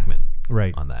Hackman.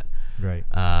 Right. On that. Right.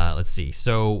 Let's see.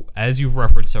 So, as you've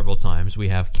referenced several times, we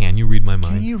have "Can You Read My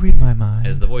Mind?" Can you read my mind?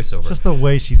 As the voiceover. Just the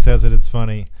way she says it, it's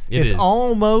funny. It's is.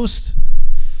 almost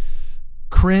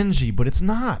cringy, but it's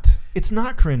not. It's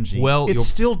not cringy. Well, it's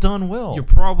still done well. You're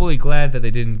probably glad that they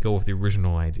didn't go with the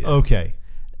original idea. Okay.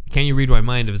 "Can You Read My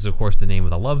Mind?" is, of course, the name of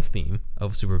the love theme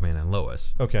of Superman and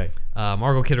Lois. Okay.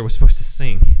 Margot Kidder was supposed to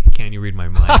sing "Can You Read My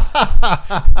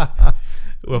Mind?"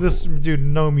 This dude,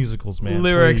 no musicals, man.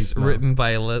 Lyrics Please, no. written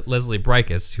by Leslie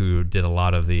Bricusse, who did a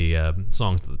lot of the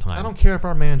songs at the time. I don't care if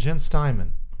our man Jen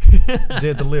Steinman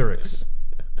did the lyrics.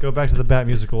 Go back to the Bat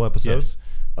musical episodes.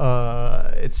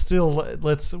 Yes. It's still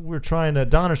Donner's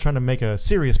trying to make a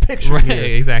serious picture right, here,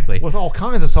 exactly, with all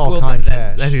kinds of Salkind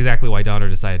cash. That's exactly why Donner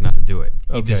decided not to do it.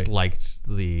 He Okay. just liked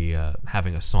the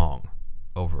having a song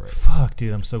over it. Fuck,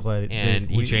 dude, I'm so glad.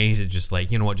 He changed it, just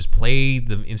like, you know what, just play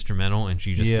the instrumental, and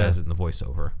she just says it in the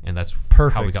voiceover, and that's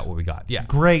perfect. how we got what we got. Yeah,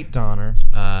 great, Donner.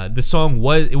 The song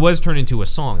was turned into a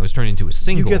song. It was turned into a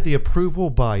single. You get the approval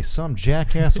by some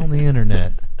jackass on the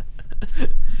internet.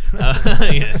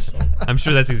 Yes, I'm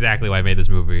sure that's exactly why I made this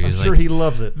movie. I'm sure he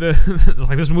loves it.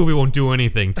 Like, this movie won't do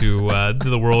anything to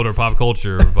the world or pop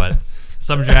culture, but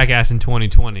some jackass in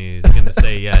 2020 is going to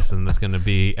say yes, and that's going to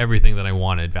be everything that I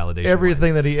wanted. Validation.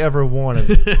 Everything that he ever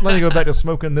wanted. Let me go back to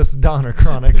smoking this Donner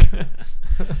chronic.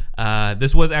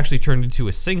 This was actually turned into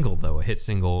a single, though, a hit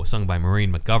single sung by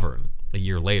Maureen McGovern a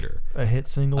year later. A hit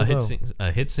single, a hit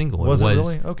single. Was it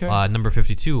really? Okay. Number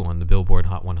 52 on the Billboard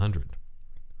Hot 100.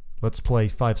 Let's play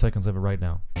 5 seconds of it right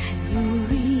now.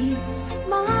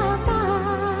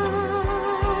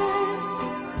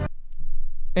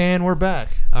 And we're back.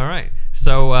 All right.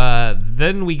 So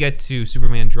then we get to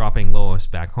Superman dropping Lois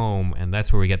back home, and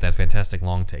that's where we get that fantastic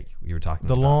long take you were talking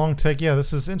about. The long take, yeah,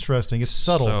 this is interesting. It's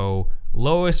subtle. So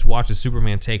Lois watches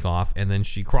Superman take off, and then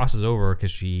she crosses over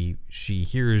because she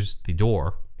hears the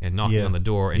door and knocking on the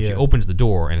door, and she opens the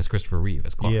door, and it's Christopher Reeve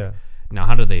as Clark. Yeah. Now,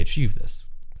 how do they achieve this?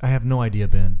 I have no idea,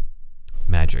 Ben.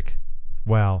 Magic.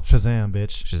 Wow. Shazam,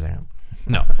 bitch. Shazam.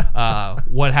 No.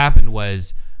 What happened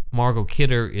was Margot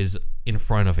Kidder is in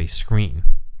front of a screen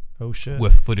Oh, shit.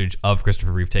 with footage of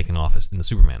Christopher Reeve taking off in the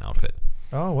Superman outfit.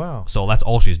 Oh, wow. So that's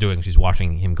all she's doing. She's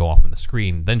watching him go off on the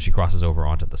screen. Then she crosses over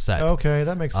onto the set. Okay,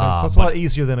 that makes sense. That's a lot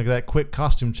easier than that quick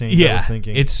costume change I was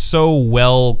thinking. It's so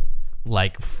well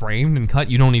framed and cut.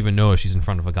 You don't even know she's in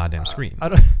front of a goddamn screen.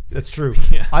 That's true.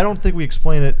 Yeah. I don't think we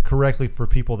explain it correctly for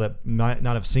people that might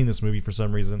not have seen this movie for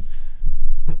some reason.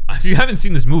 If you haven't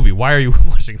seen this movie, why are you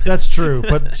watching this? That's true,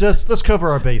 but just let's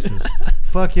cover our bases.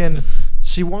 Fucking,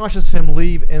 she watches him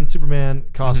leave in Superman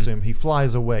costume. He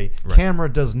flies away. Right.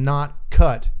 Camera does not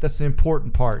cut. That's the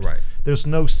important part. Right. There's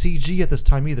no CG at this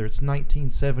time either. It's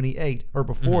 1978 or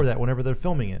before that, whenever they're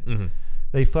filming it.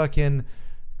 They fucking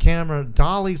camera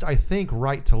dollies, I think,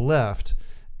 right to left,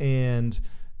 and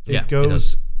it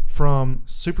goes from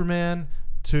Superman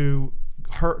to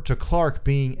Clark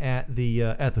being at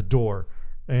the door.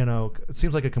 You know, it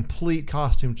seems like a complete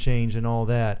costume change and all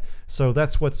that. So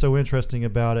that's what's so interesting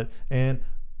about it. And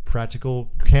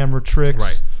practical camera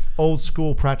tricks, old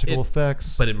school practical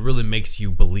effects. But it really makes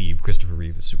you believe Christopher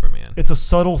Reeve is Superman. It's a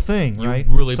subtle thing, right?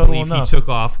 You really subtle believe enough. he took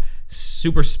off,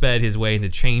 super sped his way into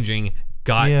changing,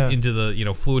 got into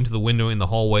the, flew into the window in the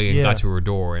hallway and got to her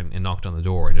door and knocked on the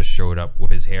door and just showed up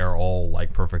with his hair all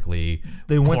perfectly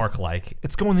Clark-like.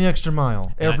 It's going the extra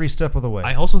mile every step of the way.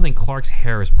 I also think Clark's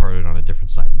hair is parted on a different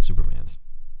side than Superman's.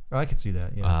 I could see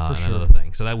that, for sure. Another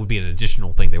thing. So that would be an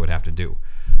additional thing they would have to do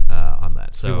on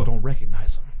that. So people don't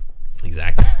recognize him.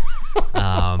 Exactly.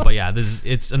 But yeah,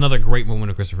 it's another great moment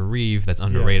of Christopher Reeve that's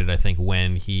underrated, I think,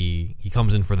 when he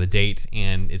comes in for the date,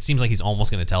 and it seems like he's almost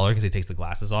going to tell her because he takes the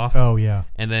glasses off. Oh, yeah.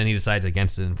 And then he decides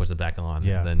against it and puts it back on,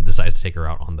 and then decides to take her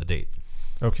out on the date.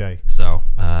 Okay. So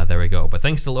there we go. But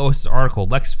thanks to Lois' article,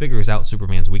 Lex figures out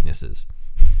Superman's weaknesses.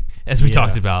 As we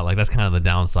talked about, that's kind of the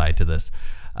downside to this.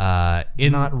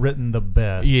 Not written the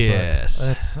best. Yes. But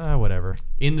that's whatever.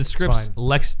 In the scripts,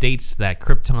 Lex states that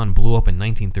Krypton blew up in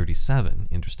 1937,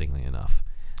 interestingly enough.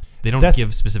 They don't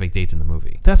give specific dates in the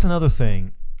movie. That's another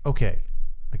thing. Okay.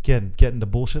 Again, getting to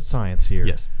bullshit science here.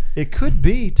 Yes. It could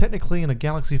be technically in a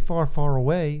galaxy far, far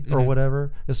away or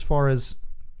whatever, as far as,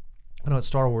 I know it's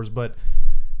Star Wars, but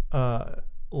I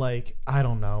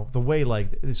don't know. The way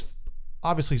it's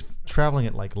obviously traveling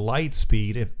at light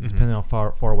speed, depending on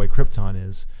how far away Krypton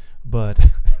is. But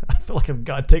I feel like I've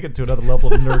got to take it to another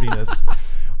level of nerdiness.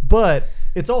 But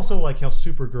it's also like how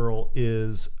Supergirl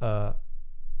is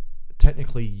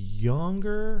technically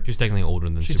younger. She's technically older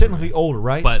than She's Superman. technically older,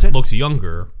 right? But looks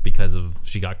younger because of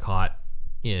she got caught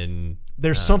in...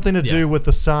 There's something to do with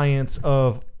the science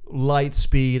of light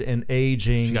speed and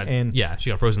aging. She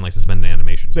got frozen like suspended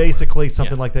animation. Basically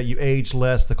something like that. You age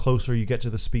less the closer you get to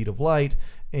the speed of light.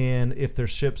 And if their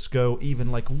ships go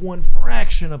even one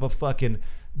fraction of a fucking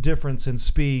difference in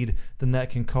speed, then that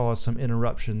can cause some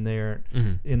interruption there.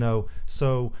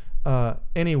 So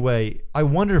anyway, I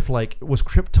wonder if was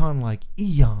Krypton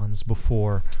eons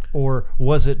before, or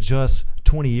was it just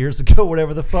 20 years ago,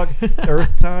 whatever the fuck,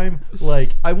 Earth time?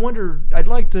 I wonder. I'd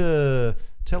like to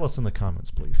tell us in the comments,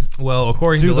 please. Well,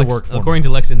 according to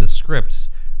Lex in the scripts,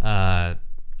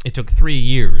 it took 3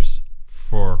 years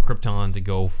for Krypton to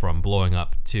go from blowing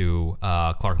up to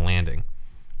Clark landing.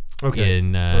 Okay.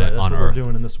 That's on what Earth. We're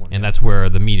doing in this one, and that's where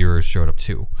the meteors showed up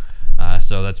too.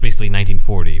 So that's basically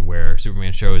 1940, where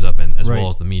Superman shows up, and as well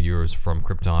as the meteors from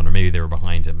Krypton, or maybe they were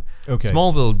behind him. Okay.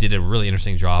 Smallville did a really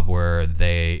interesting job where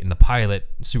in the pilot,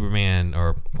 Superman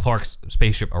or Clark's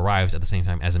spaceship arrives at the same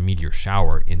time as a meteor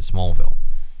shower in Smallville.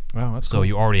 Wow, that's so cool.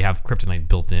 You already have kryptonite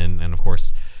built in, and of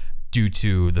course, due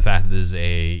to the fact that this is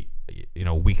a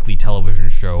weekly television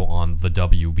show on the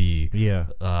WB,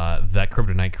 that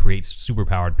kryptonite creates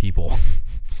superpowered people.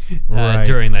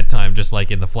 During that time, just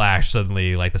like in the Flash,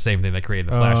 suddenly the same thing that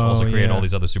created the Flash also created all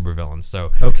these other supervillains.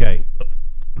 So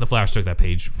the Flash took that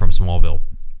page from Smallville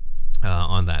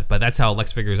on that, but that's how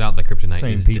Lex figures out that kryptonite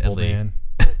is people, deadly. Man.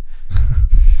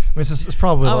 I mean, it's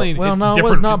probably. It was not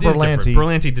Berlanti.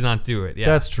 Berlanti did not do it. Yeah,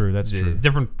 that's true. That's true.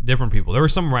 Different people. There were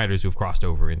some writers who've crossed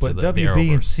over into the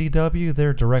WB and CW,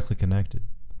 they're directly connected.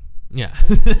 Yeah.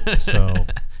 So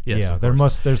yes,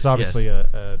 there's obviously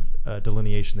a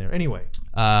delineation there. Anyway,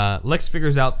 Lex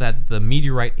figures out that the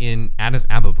meteorite in Addis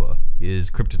Ababa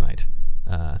is kryptonite.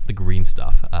 The green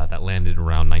stuff that landed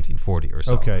around 1940 or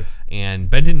so. Okay. And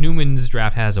Benton Newman's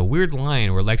draft has a weird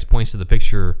line where Lex points to the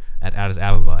picture at Addis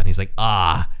Ababa, and he's like,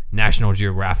 National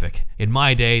Geographic. In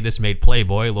my day, this made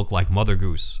Playboy look like Mother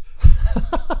Goose.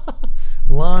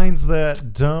 Lines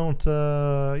that don't,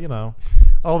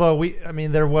 although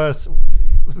there was,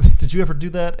 did you ever do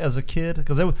that as a kid?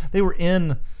 Because they were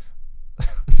in,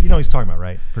 you know what he's talking about,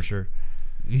 right? For sure.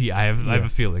 Yeah, I have a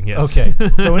feeling, yes. Okay.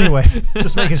 So anyway,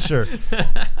 just making sure.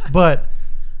 But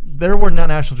there were not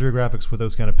National Geographics with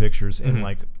those kind of pictures in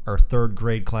like our third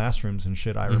grade classrooms and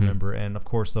shit, I remember. And of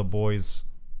course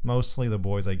mostly the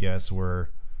boys, I guess, were,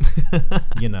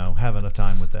 having a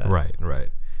time with that. Right.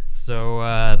 So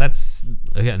that's,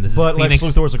 again, this but is Lex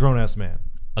Kleenex, Luthor's a grown-ass man.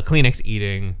 a Kleenex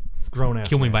eating, Grown-ass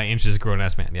kill me man. by inches,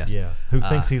 grown-ass man, yes. Yeah. Who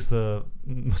thinks he's the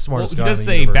Well, smartest he guy does in the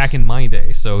say universe. back in my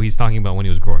day, so he's talking about when he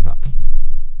was growing up,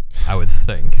 I would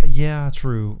think. Yeah,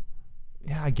 true.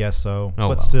 Yeah, I guess so. Oh, but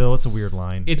well. still, it's a weird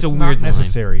line. It's a not weird line.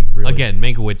 necessary, really. Again,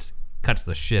 Mankiewicz cuts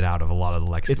the shit out of a lot of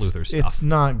the Lex Luthor stuff. It's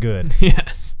not good.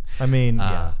 Yes. I mean,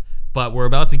 yeah. But we're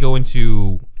about to go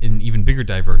into an even bigger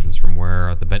divergence from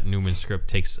where the Benton Newman script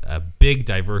takes a big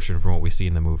diversion from what we see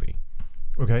in the movie.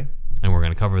 Okay. And we're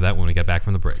going to cover that when we get back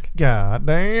from the break. God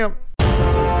damn.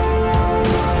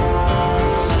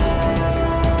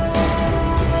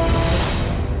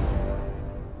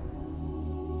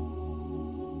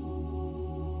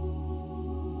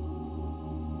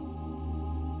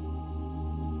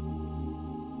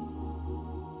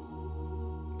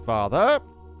 Father,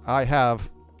 I have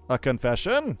a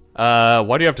confession. Why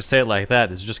do you have to say it like that?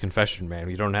 This is just confession, man.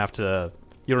 You don't have to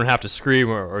scream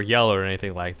or yell or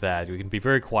anything like that. You can be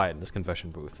very quiet in this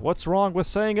confession booth. What's wrong with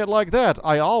saying it like that?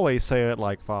 I always say it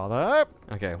like Father.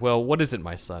 Okay, well, what is it,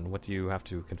 my son? What do you have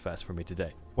to confess for me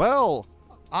today? Well,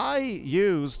 I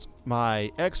used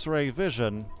my X-ray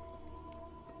vision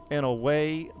in a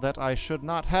way that I should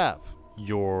not have.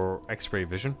 Your X-ray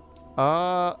vision?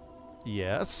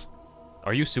 Yes.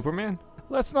 Are you Superman?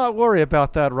 Let's not worry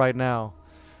about that right now.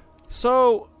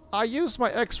 So, I used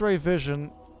my X-ray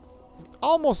vision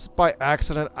almost by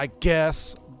accident, I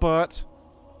guess, but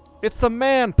it's the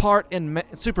man part in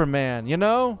Superman, you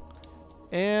know?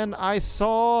 And I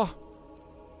saw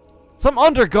some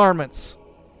undergarments.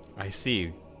 I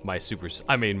see, my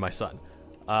son.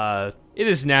 It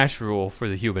is natural for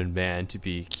the human man to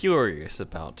be curious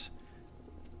about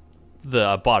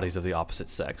the bodies of the opposite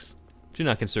sex. Do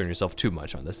not concern yourself too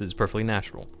much on this. This is perfectly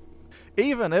natural.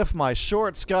 Even if my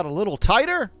shorts got a little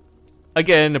tighter?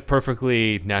 Again, a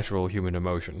perfectly natural human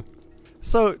emotion.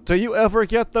 So, do you ever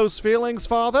get those feelings,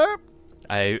 Father?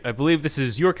 I believe this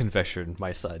is your confession,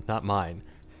 my son, not mine.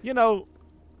 You know,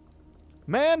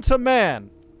 man to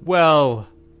man. Well,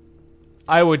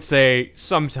 I would say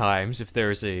sometimes if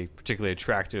there's a particularly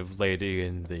attractive lady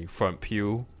in the front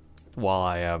pew while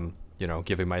I am,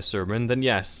 giving my sermon, then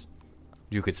yes,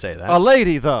 you could say that. A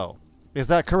lady, though. Is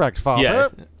that correct,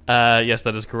 Father? Yeah. Yes,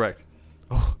 that is correct.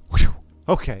 Oh, whew.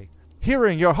 Okay.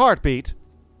 Hearing your heartbeat,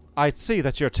 I see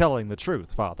that you're telling the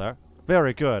truth, Father.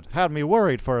 Very good. Had me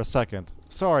worried for a second.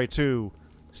 Sorry to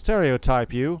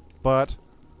stereotype you, but...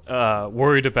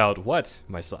 Worried about what,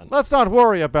 my son? Let's not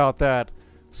worry about that.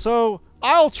 So,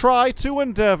 I'll try to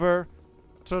endeavor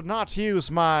to not use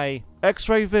my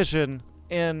X-ray vision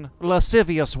in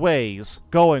lascivious ways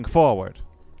going forward.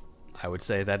 I would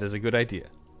say that is a good idea.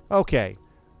 Okay.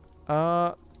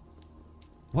 What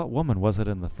woman was it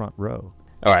in the front row?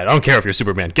 Alright, I don't care if you're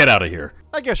Superman. Get out of here.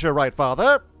 I guess you're right,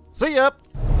 Father. See ya!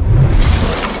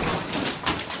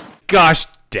 Gosh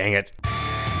dang it.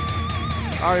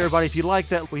 Alright, everybody, if you like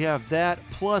that, we have that,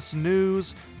 plus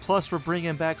news, plus we're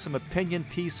bringing back some opinion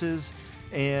pieces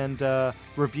and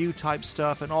review type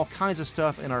stuff and all kinds of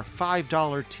stuff in our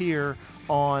 $5 tier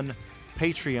on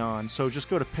Patreon. So just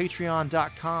go to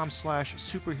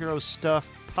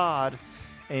patreon.com/superherostuffpod,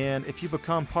 and if you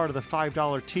become part of the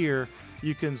 $5 tier,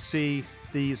 you can see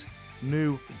these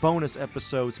new bonus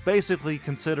episodes. Basically,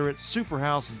 consider it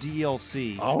Superhouse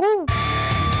DLC.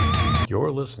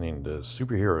 You're listening to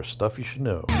Superhero Stuff You Should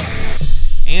Know.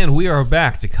 And we are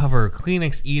back to cover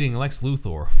Kleenex eating Lex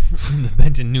Luthor from the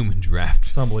Benton Newman draft.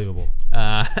 It's unbelievable.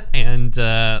 And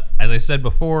as I said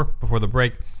before the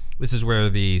break, this is where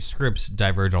the scripts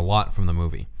diverge a lot from the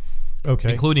movie,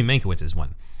 Okay. including Mankiewicz's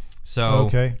one. So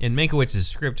Okay. in Mankiewicz's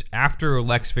script, after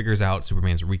Lex figures out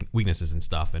Superman's weaknesses and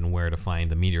stuff and where to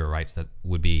find the meteorites that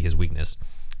would be his weakness,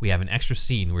 we have an extra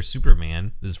scene where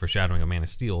Superman, this is foreshadowing a Man of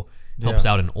Steel, helps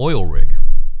out an oil rig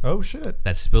Oh, shit.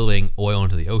 that's spilling oil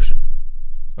into the ocean.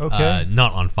 Okay.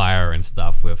 Not on fire and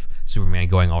stuff, with Superman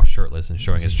going all shirtless and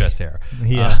showing his chest hair.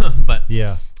 Yeah. But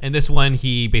Yeah. in this one,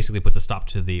 he basically puts a stop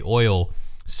to the oil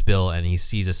spill, and he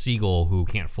sees a seagull who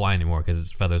can't fly anymore because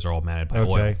his feathers are all matted by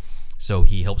oil. Okay. So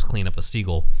he helps clean up the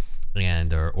seagull,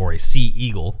 or a sea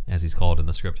eagle, as he's called in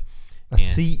the script, A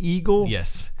sea eagle?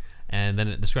 Yes. And then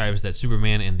it describes that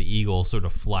Superman and the eagle sort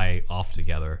of fly off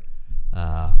together,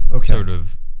 sort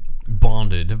of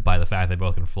bonded by the fact they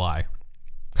both can fly.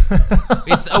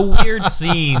 It's a weird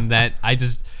scene that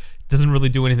doesn't really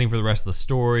do anything for the rest of the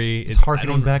story. It's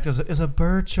harkening back to, is a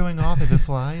bird showing off if it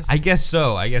flies? I guess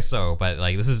so. But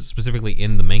like this is specifically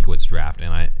in the Mankiewicz draft,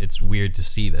 and it's weird to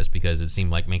see this because it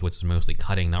seemed like Mankiewicz was mostly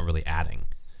cutting, not really adding.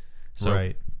 So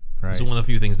right. This is one of the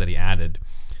few things that he added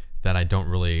that I don't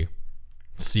really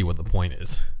see what the point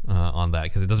is on that,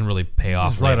 because it doesn't really pay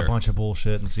off Just later. write a bunch of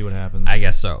bullshit and see what happens. I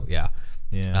guess so, yeah.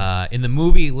 Yeah. In the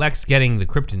movie, Lex getting the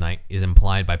kryptonite is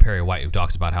implied by Perry White, who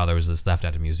talks about how there was this theft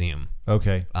at a museum.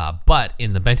 Okay. But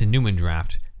in the Benton Newman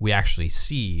draft, we actually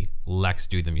see Lex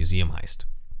do the museum heist.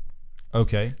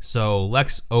 Okay. So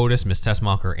Lex, Otis, Miss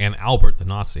Tessmacher, and Albert, the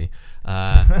Nazi,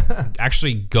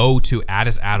 actually go to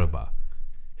Addis Ababa.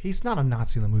 He's not a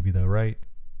Nazi in the movie, though, right?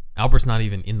 Albert's not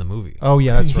even in the movie. Oh,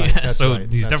 yeah, that's right. Yeah, That's so right.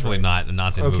 he's That's definitely right. not a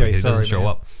Nazi in the movie because he doesn't show man.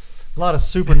 up. A lot of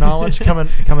super knowledge coming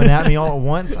at me all at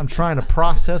once. I'm trying to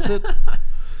process it.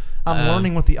 I'm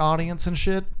learning with the audience and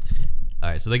shit. All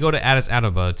right, so they go to Addis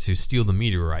Ababa to steal the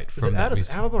meteorite Is from it that Addis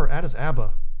museum. Ababa or Addis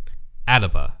Abba?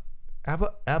 Ababa.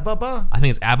 Ababa? I think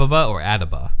it's Ababa or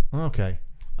Adaba, Okay.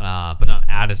 but not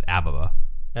Addis Ababa.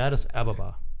 Addis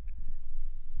Ababa.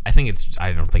 I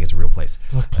don't think it's a real place.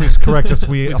 Look, please correct us.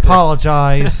 We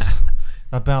apologize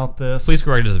about this. Please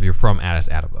correct us if you're from Addis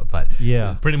Ababa. But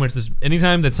Yeah. pretty much this.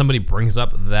 Anytime that somebody brings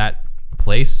up that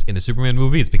place in a Superman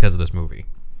movie, it's because of this movie.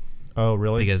 Oh,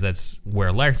 really? Because that's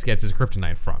where Lex gets his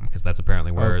kryptonite from. Because that's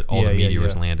apparently where all the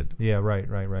meteors landed. Yeah,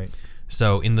 right.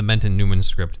 So in the Benton Newman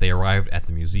script, they arrived at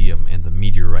the museum and the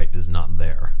meteorite is not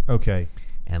there. Okay.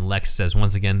 And Lex says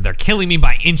once again, "They're killing me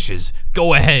by inches.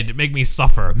 Go ahead, make me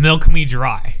suffer. Milk me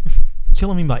dry."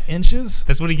 Killing me by inches?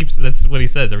 That's what he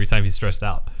says every time he's stressed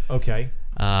out. Okay.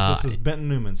 This is Benton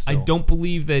Newman still. I don't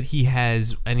believe that he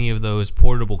has any of those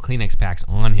portable Kleenex packs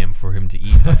on him for him to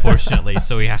eat, unfortunately.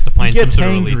 So he has to find some sort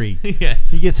of release.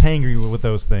 Yes. He gets hangry with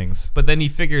those things. But then he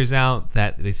figures out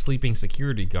that the sleeping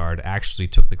security guard actually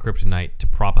took the kryptonite to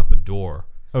prop up a door.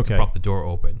 Okay. Prop the door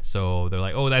open. So they're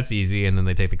like, "Oh, that's easy," and then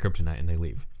they take the kryptonite and they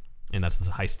leave. And that's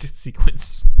the heist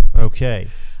sequence. Okay.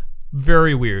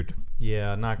 Very weird.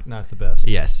 Yeah, not the best.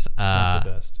 Yes. Not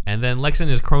the best. And then Lex and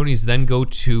his cronies then go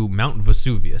to Mount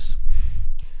Vesuvius.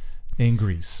 In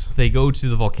Greece. They go to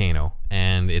the volcano,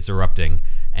 and it's erupting.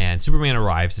 And Superman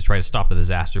arrives to try to stop the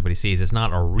disaster, but he sees it's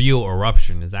not a real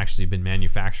eruption. It's actually been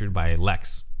manufactured by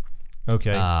Lex.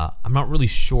 Okay. I'm not really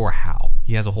sure how.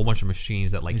 He has a whole bunch of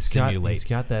machines that simulate he's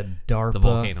got that DARPA, the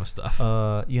volcano stuff.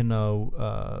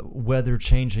 Weather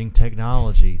changing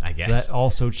technology. I guess. That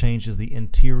also changes the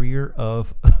interior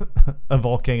of a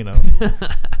volcano.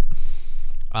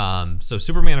 So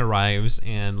Superman arrives,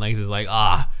 and Lex is like,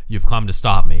 "You've come to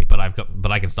stop me, but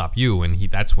I can stop you." And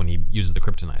that's when he uses the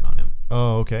kryptonite on him.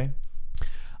 Oh, okay.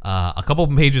 A couple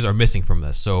of pages are missing from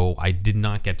this, so I did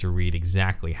not get to read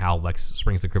exactly how Lex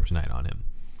springs the kryptonite on him.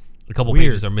 A couple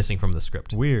pages are missing from the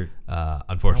script. Weird.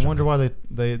 Unfortunately. I wonder why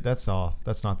they that's off.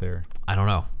 That's not there. I don't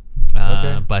know.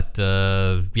 Okay. But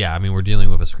yeah, I mean, we're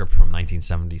dealing with a script from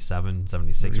 1977,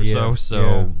 76 or so,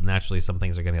 so naturally some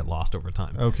things are going to get lost over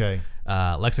time. Okay.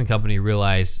 Lex and company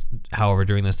realize, however,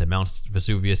 during this, that Mount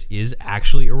Vesuvius is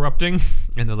actually erupting,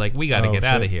 and they're like, "We got to get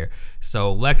out of here."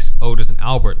 So Lex, Otis, and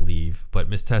Albert leave, but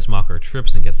Miss Tessmacher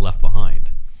trips and gets left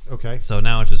behind. Okay. So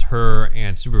now it's just her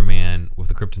and Superman with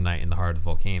the kryptonite in the heart of the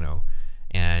volcano,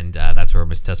 and that's where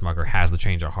Miss Tessmacher has the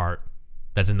change of heart.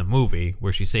 That's in the movie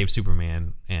where she saves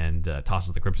Superman and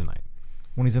tosses the kryptonite.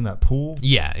 When he's in that pool?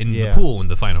 Yeah, in the pool in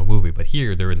the final movie, but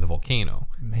here they're in the volcano.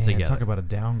 Man, together. talk about a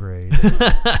downgrade.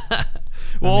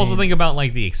 Well, also think about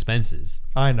like the expenses.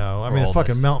 I know. I For mean, all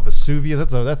fucking this. Mount Vesuvius.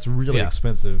 That's really Yeah.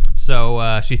 expensive.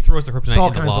 So she throws the kryptonite Saul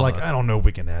in the kinds lava. of like, I don't know if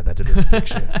we can add that to this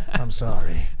picture. I'm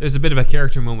sorry. There's a bit of a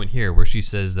character moment here where she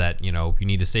says that, you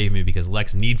need to save me because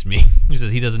Lex needs me. She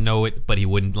says he doesn't know it, but he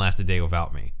wouldn't last a day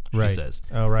without me. She says.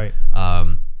 Oh, right.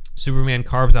 Superman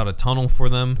carves out a tunnel for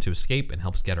them to escape and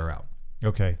helps get her out.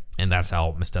 Okay. And that's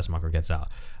how Miss Tessmacher gets out.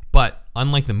 But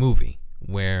unlike the movie,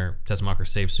 where Tessmacher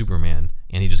saves Superman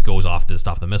and he just goes off to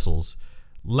stop the missiles,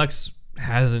 Lex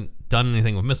hasn't done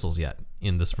anything with missiles yet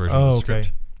in this version of the script.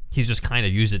 Okay. He's just kind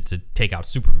of used it to take out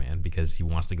Superman because he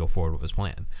wants to go forward with his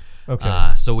plan.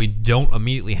 Okay. So we don't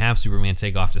immediately have Superman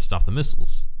take off to stop the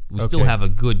missiles. We still have a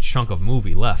good chunk of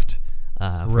movie left.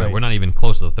 Right. We're not even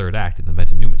close to the third act in the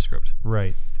Benton Newman script.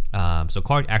 Right. So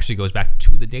Clark actually goes back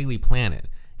to the Daily Planet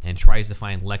and tries to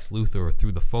find Lex Luthor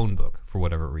through the phone book for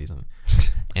whatever reason.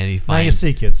 And he Now you finds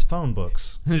see, kids, phone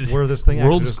books. Where this thing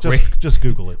World's actually just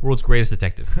Google it. world's greatest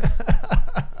detective.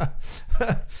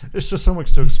 There's just so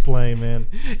much to explain, man.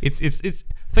 It's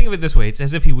think of it this way. It's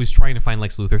as if he was trying to find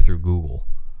Lex Luthor through Google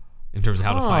in terms of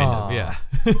how to find him.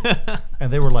 Yeah.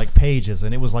 And they were like pages,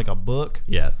 and it was like a book.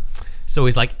 Yeah. So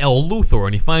he's like El Luthor,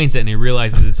 and he finds it, and he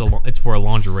realizes it's for a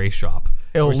lingerie shop.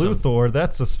 El or some- Luthor,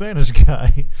 that's a Spanish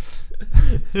guy.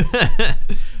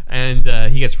 And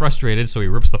he gets frustrated, so he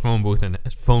rips the phone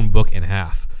book in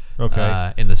half.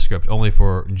 Okay. In the script, only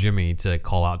for Jimmy to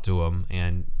call out to him,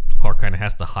 and Clark kind of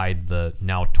has to hide the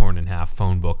now torn in half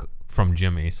phone book from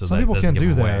Jimmy. So Some that people doesn't can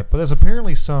give do him that, away. but there's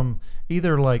apparently some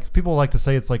either like people like to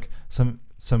say it's like some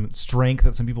strength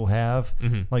that some people have,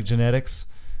 like genetics,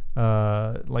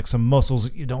 like some muscles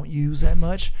that you don't use that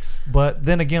much. But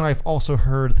then again, I've also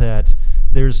heard that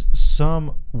there's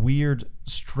some weird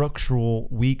structural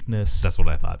weakness That's what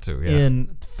I thought too. Yeah.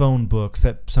 in phone books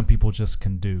that some people just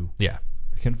can do. Yeah.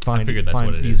 Can find I figured that's find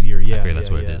what it is. easier. Yeah, I figured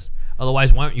that's what it is.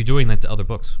 Otherwise, why aren't you doing that to other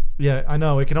books? Yeah, I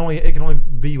know. It can only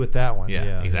be with that one.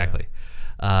 Yeah, exactly.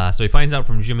 So he finds out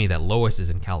from Jimmy that Lois is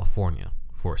in California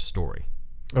for a story,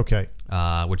 Okay.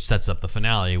 which sets up the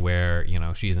finale where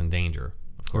she's in danger.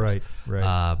 Of course.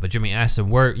 Right. But Jimmy asks him,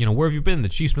 where have you been? The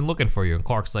chief's been looking for you. And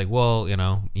Clark's like, well,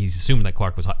 he's assuming that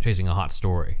Clark was chasing a hot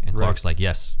story. And Clark's like,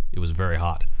 yes, it was very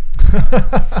hot.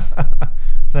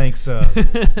 Thanks.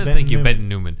 Thank you, Benton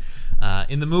Newman.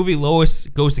 In the movie, Lois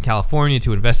goes to California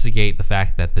to investigate the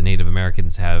fact that the Native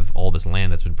Americans have all this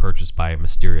land that's been purchased by a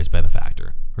mysterious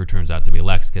benefactor, who turns out to be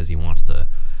Lex because he wants to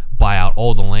buy out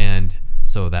all the land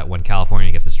so that when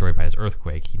California gets destroyed by his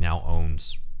earthquake, he now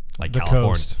owns like The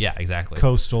California. coast. Yeah, exactly.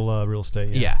 Coastal real estate.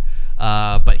 Yeah.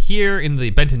 But here in the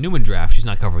Benton Newman draft, she's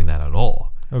not covering that at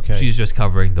all. Okay. She's just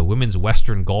covering the Women's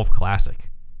Western Golf Classic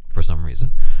for some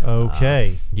reason.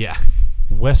 Okay. Yeah.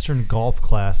 Western Golf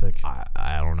Classic.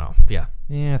 I don't know. Yeah.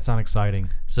 Yeah, it's not exciting.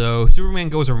 So Superman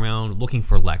goes around looking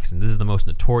for Lex, and this is the most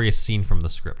notorious scene from the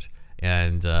script.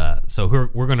 And so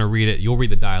we're going to read it. You'll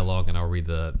read the dialogue, and I'll read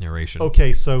the narration.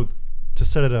 Okay, so to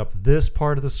set it up, this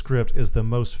part of the script is the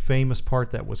most famous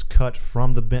part that was cut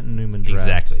from the Benton Newman draft.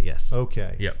 Exactly, yes.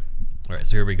 Okay. Yep. All right,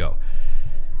 so here we go.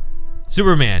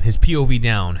 Superman, his POV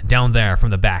down there from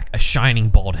the back, a shining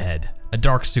bald head, a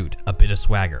dark suit, a bit of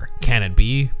swagger. Can it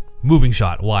be? Moving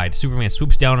shot, wide. Superman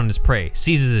swoops down on his prey,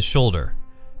 seizes his shoulder.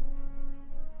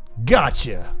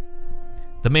 Gotcha.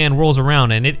 The man rolls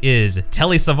around, and it is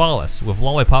Telly Savalas with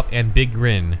lollipop and big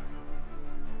grin.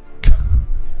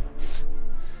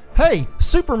 Hey,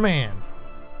 Superman.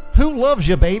 Who loves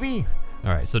you, baby?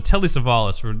 All right, so Telly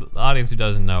Savalas, for the audience who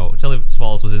doesn't know, Telly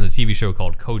Savalas was in a TV show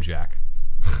called Kojak.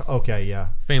 Okay, yeah.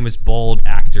 Famous bald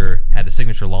actor, had the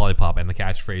signature lollipop and the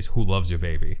catchphrase "Who loves you,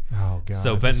 baby?" Oh, God.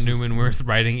 So Benton Newman, we're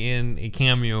writing in a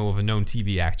cameo of a known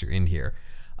TV actor in here.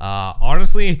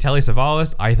 Honestly, Telly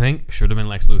Savalas, I think, should have been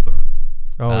Lex Luthor.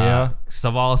 Oh, yeah?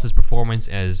 Savalas' performance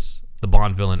as the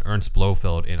Bond villain Ernst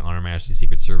Blofeld in On Her Majesty's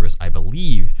Secret Service, I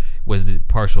believe, was the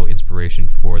partial inspiration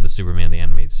for the Superman the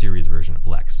Animated Series version of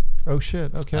Lex. Oh,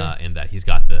 shit. Okay. In that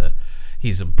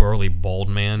he's a burly bald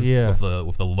man with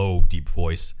the low deep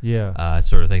voice. Yeah.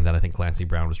 Sort of thing that I think Clancy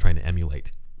Brown was trying to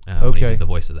emulate when he did the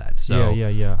voice of that. So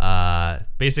Yeah.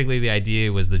 basically the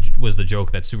idea was the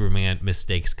joke that Superman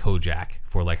mistakes Kojak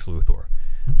for Lex Luthor.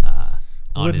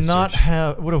 Would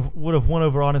have won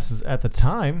over audiences at the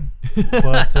time,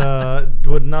 but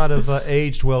would not have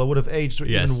aged well. It would have aged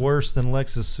even worse than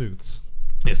Lex's suits.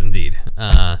 Yes, indeed.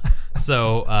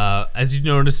 So, as you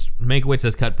noticed, Mankiewicz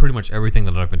has cut pretty much everything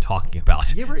that I've been talking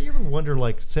about. You ever wonder,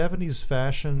 like, 70s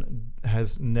fashion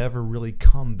has never really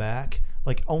come back?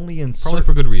 Like, only in Probably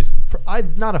for good reason.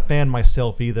 I'm not a fan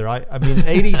myself either. I mean, the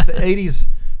 80s,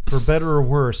 for better or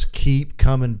worse, keep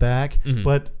coming back. Mm-hmm.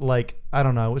 But, like, I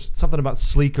don't know. It's something about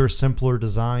sleeker, simpler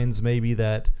designs maybe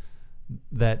that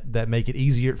make it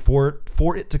easier for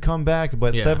it to come back.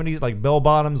 But 70s, like, bell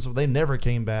bottoms, they never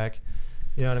came back.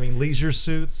 You know what I mean? Leisure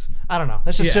suits. I don't know.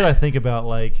 That's just shit I think about.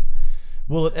 Like,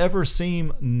 will it ever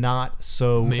seem not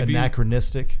so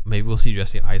anachronistic? Maybe we'll see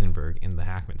Jesse Eisenberg in the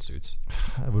Hackman suits.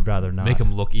 I would rather not. Make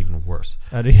him look even worse.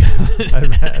 I'd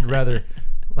rather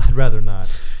not.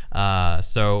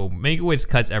 So Mankiewicz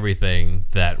cuts everything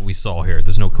that we saw here.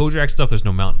 There's no Kojak stuff. There's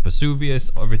no Mount Vesuvius.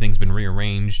 Everything's been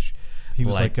rearranged. He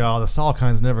was like, oh, the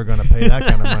Salkinds never going to pay that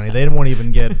kind of money. They won't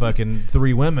even get fucking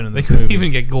 3 women in this movie. They couldn't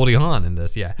even get Goldie Hawn in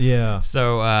this, yeah. Yeah.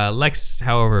 So Lex,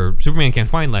 however, Superman can't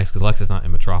find Lex because Lex is not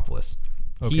in Metropolis.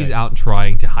 Okay. He's out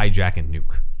trying to hijack a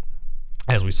nuke,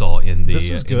 as we saw in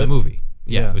the movie.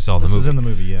 Yeah, we saw in the this movie. is in the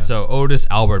movie, yeah. So Otis,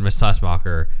 Albert, and Miss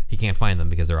Taskmaster, he can't find them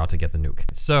because they're out to get the nuke.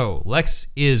 So Lex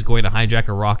is going to hijack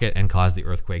a rocket and cause the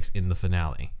earthquakes in the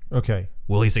finale. Okay.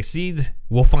 Will he succeed?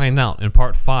 We'll find out in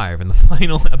part 5 in the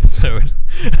final episode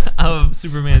of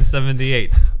Superman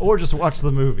 78. Or just watch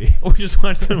the movie. Or just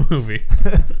watch the movie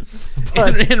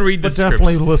and read the But scripts.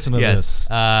 definitely listen to yes. this.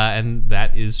 And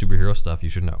that is superhero stuff you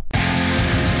should know.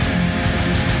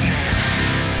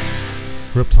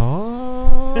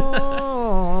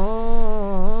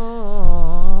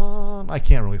 Krypton. I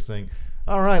can't really sing.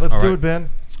 All right, let's All do right. it, Ben.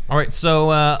 All right,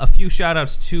 so a few shout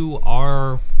outs to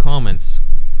our comments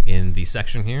in the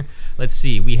section here. Let's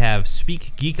see. We have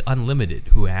Speak Geek Unlimited,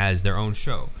 who has their own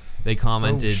show. They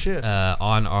commented shit.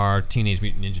 on our Teenage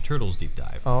Mutant Ninja Turtles deep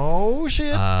dive. Oh,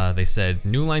 shit. They said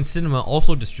New Line Cinema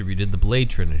also distributed the Blade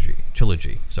trilogy.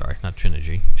 Sorry, not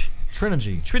trilogy.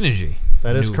 Trilogy.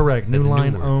 That is New- correct. New that's a new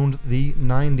Line word. owned the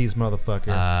 90s,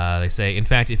 motherfucker. They say, in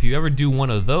fact, if you ever do one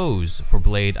of those for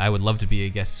Blade, I would love to be a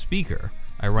guest speaker.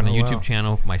 I run a Oh, YouTube wow.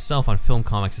 channel for myself on film,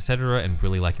 comics, etc., and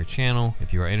really like your channel.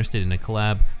 If you are interested in a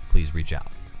collab, please reach out.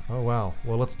 Oh, wow.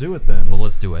 Well, let's do it then. Well,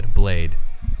 let's do it. Blade.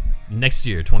 Next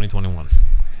year, 2021.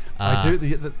 I do.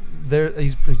 He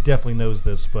definitely knows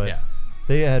this, but Yeah.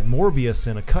 they had Morbius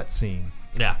in a cutscene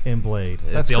Yeah. in Blade.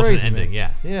 It's That's the crazy, alternate ending, man.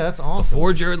 yeah. Yeah, that's awesome.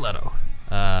 Before Jared Leto.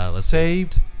 Let's see.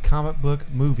 Saved comic book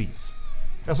movies.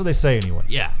 That's what they say anyway.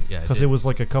 Yeah. Because did. it was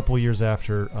like a couple years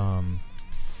after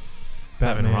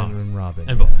Batman and Robin.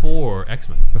 And yeah. before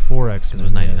X-Men. Before X-Men. it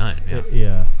was 99, yes.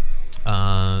 yeah.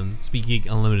 Yeah. Speak Geek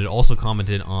Unlimited also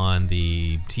commented on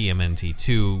the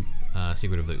TMNT2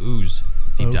 Secret of the Ooze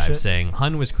deep Oh, dive, shit. saying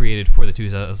Hun was created for the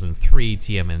 2003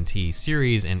 TMNT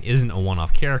series and isn't a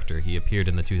one-off character. He appeared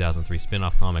in the 2003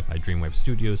 spin-off comic by Dreamwave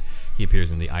Studios. He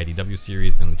appears in the IDW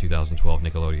series and the 2012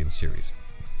 Nickelodeon series.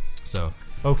 So,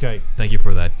 Okay. thank you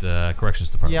for that corrections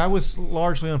department. Yeah, I was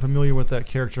largely unfamiliar with that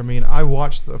character. I mean, I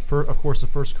watched of course, the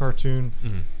first cartoon,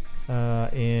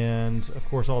 and of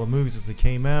course all the movies as they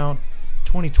came out.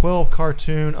 2012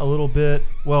 cartoon, a little bit.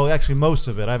 Well, actually, most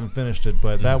of it. I haven't finished it,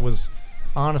 but that was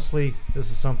honestly. This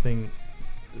is something.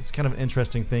 It's kind of an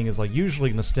interesting thing. Is like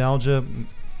usually nostalgia,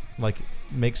 like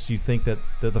makes you think that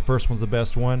the first one's the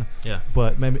best one. Yeah.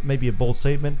 But maybe a bold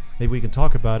statement. Maybe we can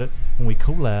talk about it when we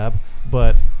collab.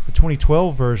 But the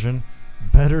 2012 version,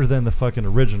 better than the fucking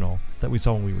original that we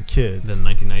saw when we were kids. The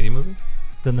 1990 movie?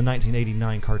 Than the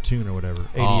 1989 cartoon or whatever.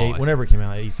 88, I see. whenever it came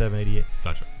out, 87, 88.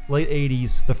 Gotcha. Late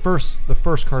 80s, the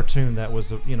first cartoon that was,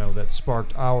 that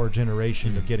sparked our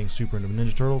generation of getting super into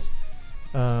Ninja Turtles.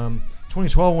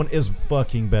 2012 one is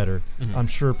fucking better. I'm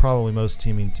sure probably most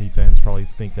TMNT fans probably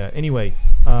think that. Anyway,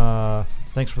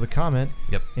 thanks for the comment.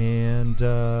 Yep. And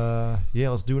yeah,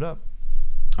 let's do it up.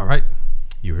 All right.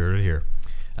 You heard it here.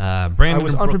 Brandon I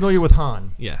was Brooks. unfamiliar with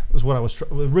Han. Yeah. Was what I was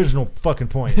original fucking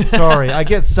point. Sorry, I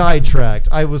get sidetracked.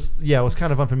 I was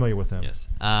kind of unfamiliar with him. Yes.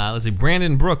 Let's see.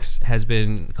 Brandon Brooks has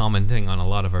been commenting on a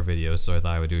lot of our videos, so I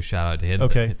thought I would do a shout out to him.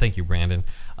 Okay. Thank you, Brandon.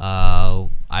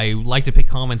 I like to pick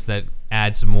comments that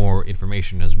add some more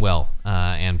information as well.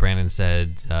 And Brandon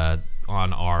said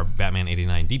on our Batman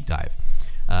 89 deep dive,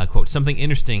 quote, something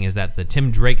interesting is that the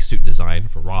Tim Drake suit design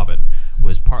for Robin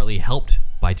was partly helped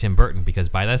by Tim Burton because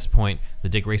by this point, the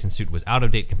Dick Grayson suit was out of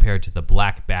date compared to the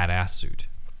black badass suit.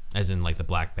 As in, like, the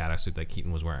black badass suit that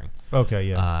Keaton was wearing. Okay,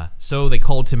 yeah. So they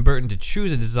called Tim Burton to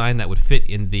choose a design that would fit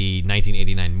in the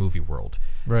 1989 movie world.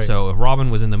 Right. So if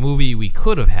Robin was in the movie, we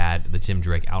could have had the Tim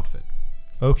Drake outfit.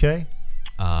 Okay.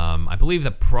 I believe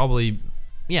that probably,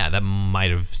 that might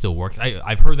have still worked.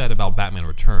 I've heard that about Batman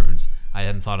Returns. I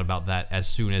hadn't thought about that as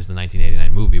soon as the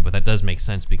 1989 movie, but that does make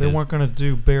sense because They weren't going to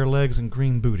do bare legs and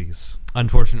green booties.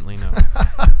 unfortunately, no.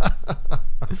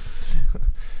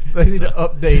 They need to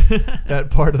update that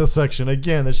part of the section.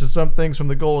 Again, there's just some things from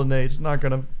the Golden Age not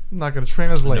gonna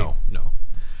translate. No.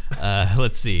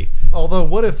 Let's see. Although,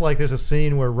 what if like there's a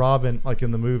scene where Robin, like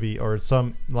in the movie or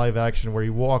some live action, where he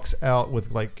walks out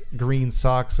with like green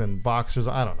socks and boxers?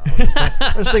 I don't know.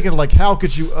 I was thinking like, how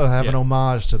could you have an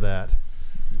homage to that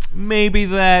Maybe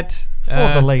that for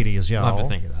the ladies, y'all, I'll have to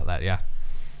think about that. Yeah,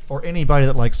 or anybody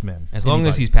that likes men? as long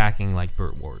as Anybody. he's packing like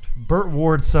Burt Ward. Burt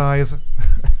Ward size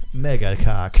mega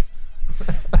cock.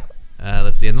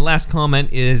 Let's see. And the last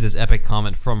comment is this epic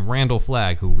comment from Randall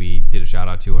Flagg, who we did a shout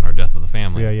out to on our Death of the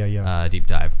Family Yeah. deep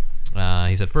dive.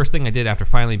 He said, first thing I did after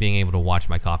finally being able to watch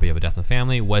my copy of A Death of the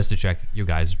Family was to check you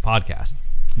guys' podcast.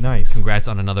 Nice. Congrats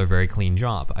on another very clean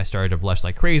job. I started to blush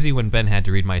like crazy when Ben had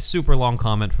to read my super long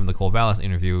comment from the Cole Vallis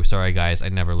interview. Sorry, guys, I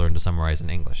never learned to summarize in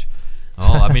English.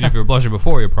 Well, I mean, if you were blushing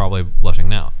before, you're probably blushing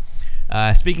now.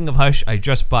 Speaking of Hush, I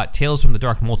just bought Tales from the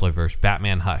Dark Multiverse,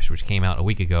 Batman Hush, which came out a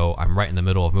week ago. I'm right in the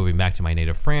middle of moving back to my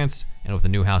native France, and with the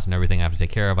new house and everything I have to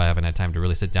take care of, I haven't had time to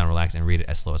really sit down, relax, and read it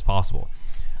as slow as possible.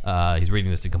 He's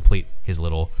reading this to complete his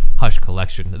little Hush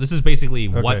collection. This is basically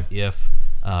what if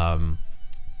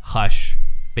Hush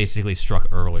basically struck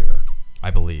earlier,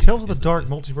 I believe. Tales of the Dark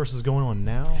Multiverse is going on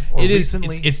now? Or it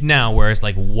recently? is. It's now, where it's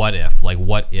like, what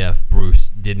if Bruce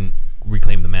didn't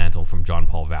reclaim the mantle from John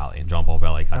Paul Valley, and John Paul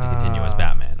Valley got to continue as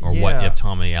Batman, or what if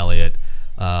Tommy Elliott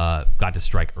got to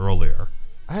strike earlier?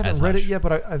 I haven't read it yet,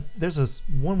 but I there's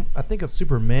one, I think a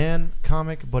Superman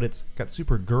comic, but it's got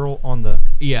Supergirl on the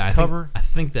cover. I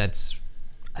think that's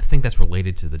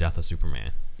related to the death of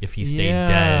Superman. If he stayed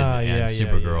dead and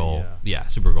Supergirl,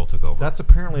 Supergirl took over. That's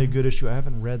apparently a good issue. I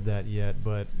haven't read that yet,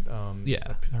 but I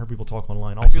heard people talk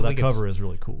online. I Also, feel that like cover is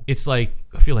really cool. It's like,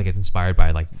 I feel like it's inspired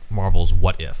by like Marvel's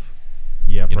What If.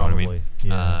 Yeah, You know probably. what I mean?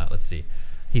 Yeah. Let's see.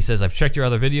 He says, I've checked your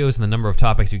other videos, and the number of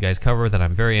topics you guys cover that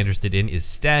I'm very interested in is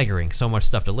staggering. So much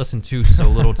stuff to listen to, so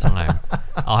little time.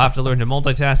 I'll have to learn to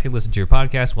multitask and listen to your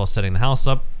podcast while setting the house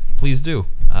up. Please do.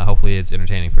 Hopefully it's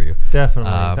entertaining for you.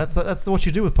 Definitely. That's what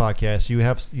you do with podcasts.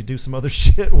 You do some other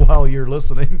shit while you're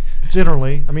listening.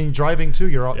 Generally, I mean, driving too.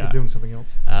 You're doing something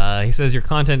else. He says your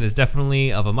content is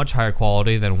definitely of a much higher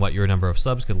quality than what your number of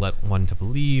subs could let one to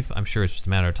believe. I'm sure it's just a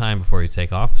matter of time before you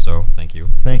take off. So thank you.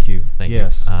 Thank you.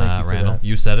 Yes. Thank you, Randall. that.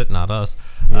 You said it, not us.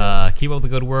 Yeah. Keep up the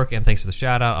good work, and thanks for the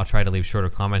shout out. I'll try to leave shorter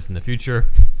comments in the future.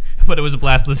 But it was a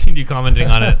blast listening to you commenting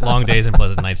on it. Long days and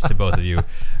pleasant nights to both of you,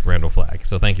 Randall Flagg.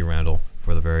 So thank you, Randall,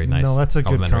 for the very nice. No, that's a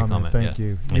good complimentary comment. Thank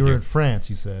you. You were in France,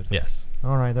 you said. Yes.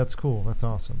 All right, that's cool. That's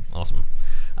awesome. Awesome.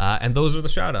 And those are the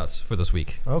shout outs for this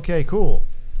week. Okay, cool.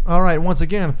 All right, once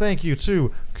again, thank you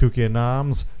to Kuki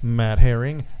Noms, Matt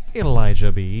Herring,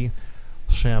 Elijah B.,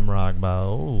 Shamrock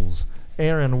Bowles,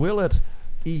 Aaron Willett,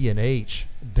 Ian H.,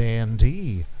 Dan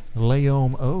D.,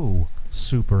 Leom O.,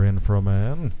 Super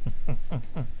Inframan,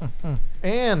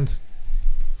 and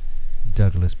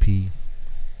Douglas P.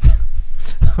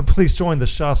 Please join the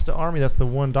Shasta Army. That's the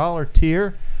 $1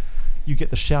 tier. You get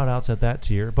the shout outs at that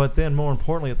tier. But then more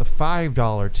importantly, at the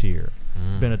 $5 tier,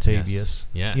 Benatavius.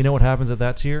 Yes. You know what happens at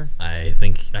that tier? I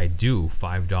think I do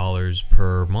 $5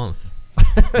 per month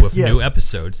with Yes. new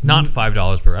episodes. Not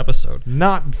 $5 per episode.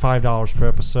 Not $5 per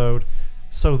episode.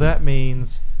 So that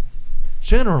means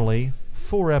generally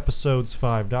 4 episodes,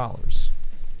 $5.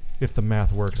 If the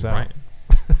math works out. Right.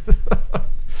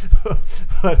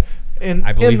 But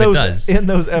I believe it does. In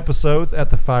those episodes at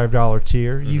the $5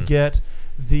 tier, you get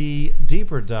the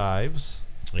deeper dives.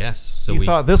 Yes. So You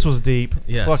thought this was deep.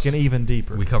 Yes. Fucking even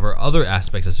deeper. we cover other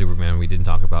aspects of Superman we didn't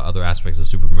talk about. Other aspects of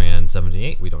Superman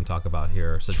 78 we don't talk about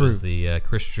here, such True. as the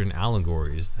Christian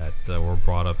allegories that were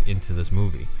brought up into this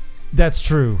movie. That's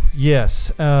true.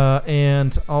 Yes.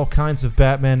 And all kinds of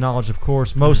Batman knowledge, of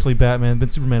course. Mostly Batman. Been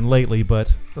Superman lately,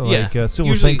 but like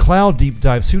Silver usually- St. Cloud deep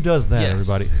dives. Who does that, Yes.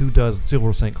 everybody? Who does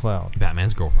Silver St. Cloud?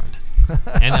 Batman's girlfriend.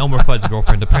 And Elmer Fudd's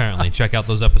girlfriend, apparently. Check out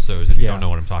those episodes if you don't know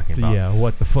what I'm talking about. Yeah,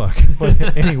 what the fuck?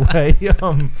 But anyway,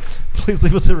 please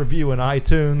leave us a review on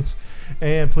iTunes,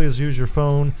 and please use your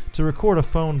phone to record a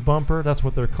phone bumper. That's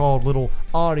what they're called. Little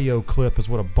audio clip is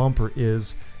what a bumper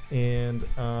is, and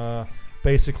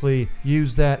basically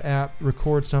use that app,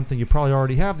 record something. You probably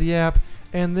already have the app,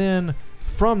 and then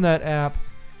from that app,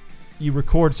 you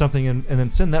record something and then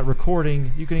send that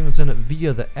recording. You can even send it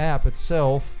via the app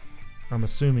itself. I'm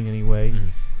assuming anyway,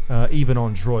 even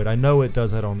on Droid. I know it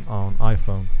does that on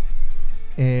iPhone.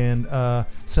 And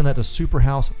send that to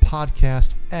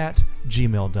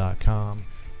superhousepodcast@gmail.com.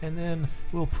 And then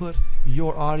we'll put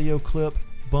your audio clip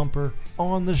bumper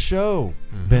on the show.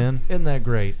 Ben, isn't that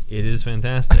great? It is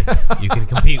fantastic. You can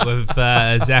compete with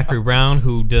Zachary Brown,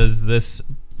 who does this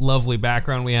lovely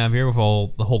background we have here with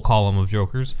the whole column of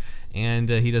Jokers. And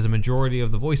he does a majority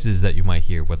of the voices that you might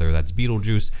hear, whether that's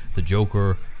Beetlejuice, the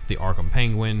Joker, the Arkham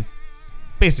Penguin,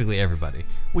 basically everybody.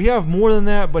 We have more than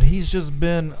that, but he's just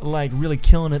been like really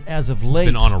killing it as of late.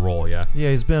 He's been on a roll, yeah. Yeah,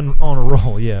 he's been on a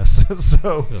roll. Yes.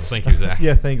 So thank you, Zach.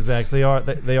 Yeah, thanks, Zach. They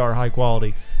are high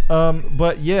quality.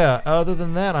 But yeah, other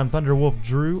than that, I'm Thunderwolf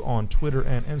Drew on Twitter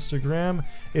and Instagram.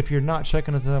 If you're not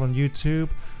checking us out on YouTube,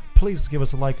 please give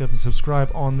us a like and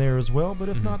subscribe on there as well. But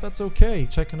if not, that's okay.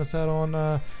 Checking us out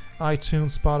on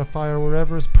iTunes, Spotify, or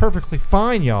wherever is perfectly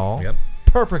fine, y'all. Yep.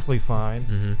 Perfectly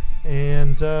fine.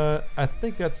 And I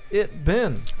think that's it,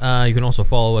 Ben. You can also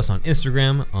follow us on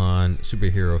Instagram on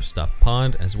Superhero Stuff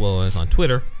Pod, as well as on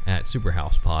Twitter at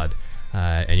SuperhousePod.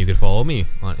 And you can follow me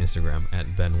on Instagram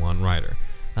at Ben1Rider.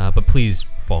 But please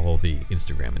follow the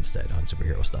Instagram instead on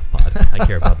Superhero Stuff Pod. I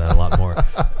care about that a lot more.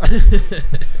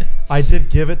 I did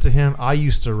give it to him. I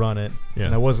used to run it, Yeah.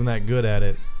 and I wasn't that good at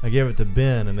it. I gave it to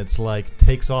Ben, and it's like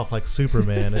takes off like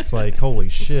Superman. It's like, holy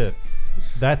shit.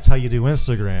 That's how you do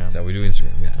Instagram. That's how we do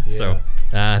Instagram, yeah. Yeah. So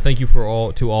thank you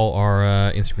to all our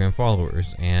Instagram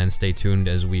followers, and stay tuned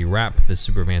as we wrap the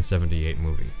Superman 78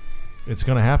 movie. It's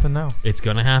going to happen now. It's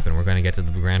gonna happen. We're gonna get to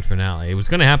the grand finale. It was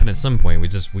gonna happen at some point.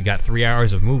 We got 3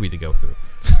 hours of movie to go through.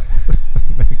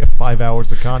 We got 5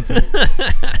 hours of content.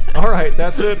 All right,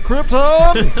 that's it.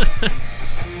 Krypton!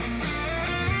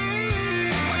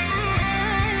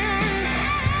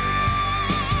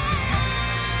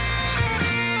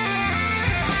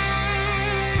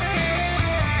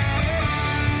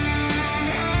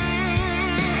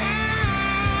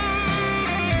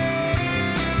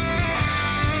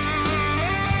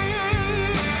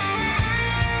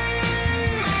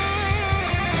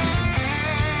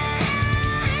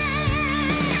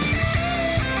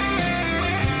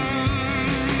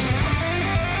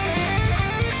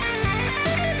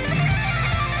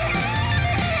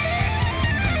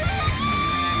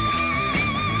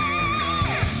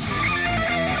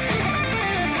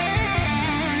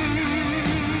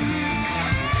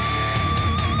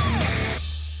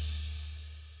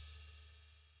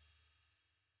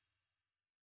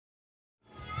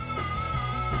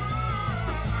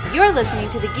 You're listening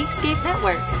to the Geekscape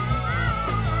Network.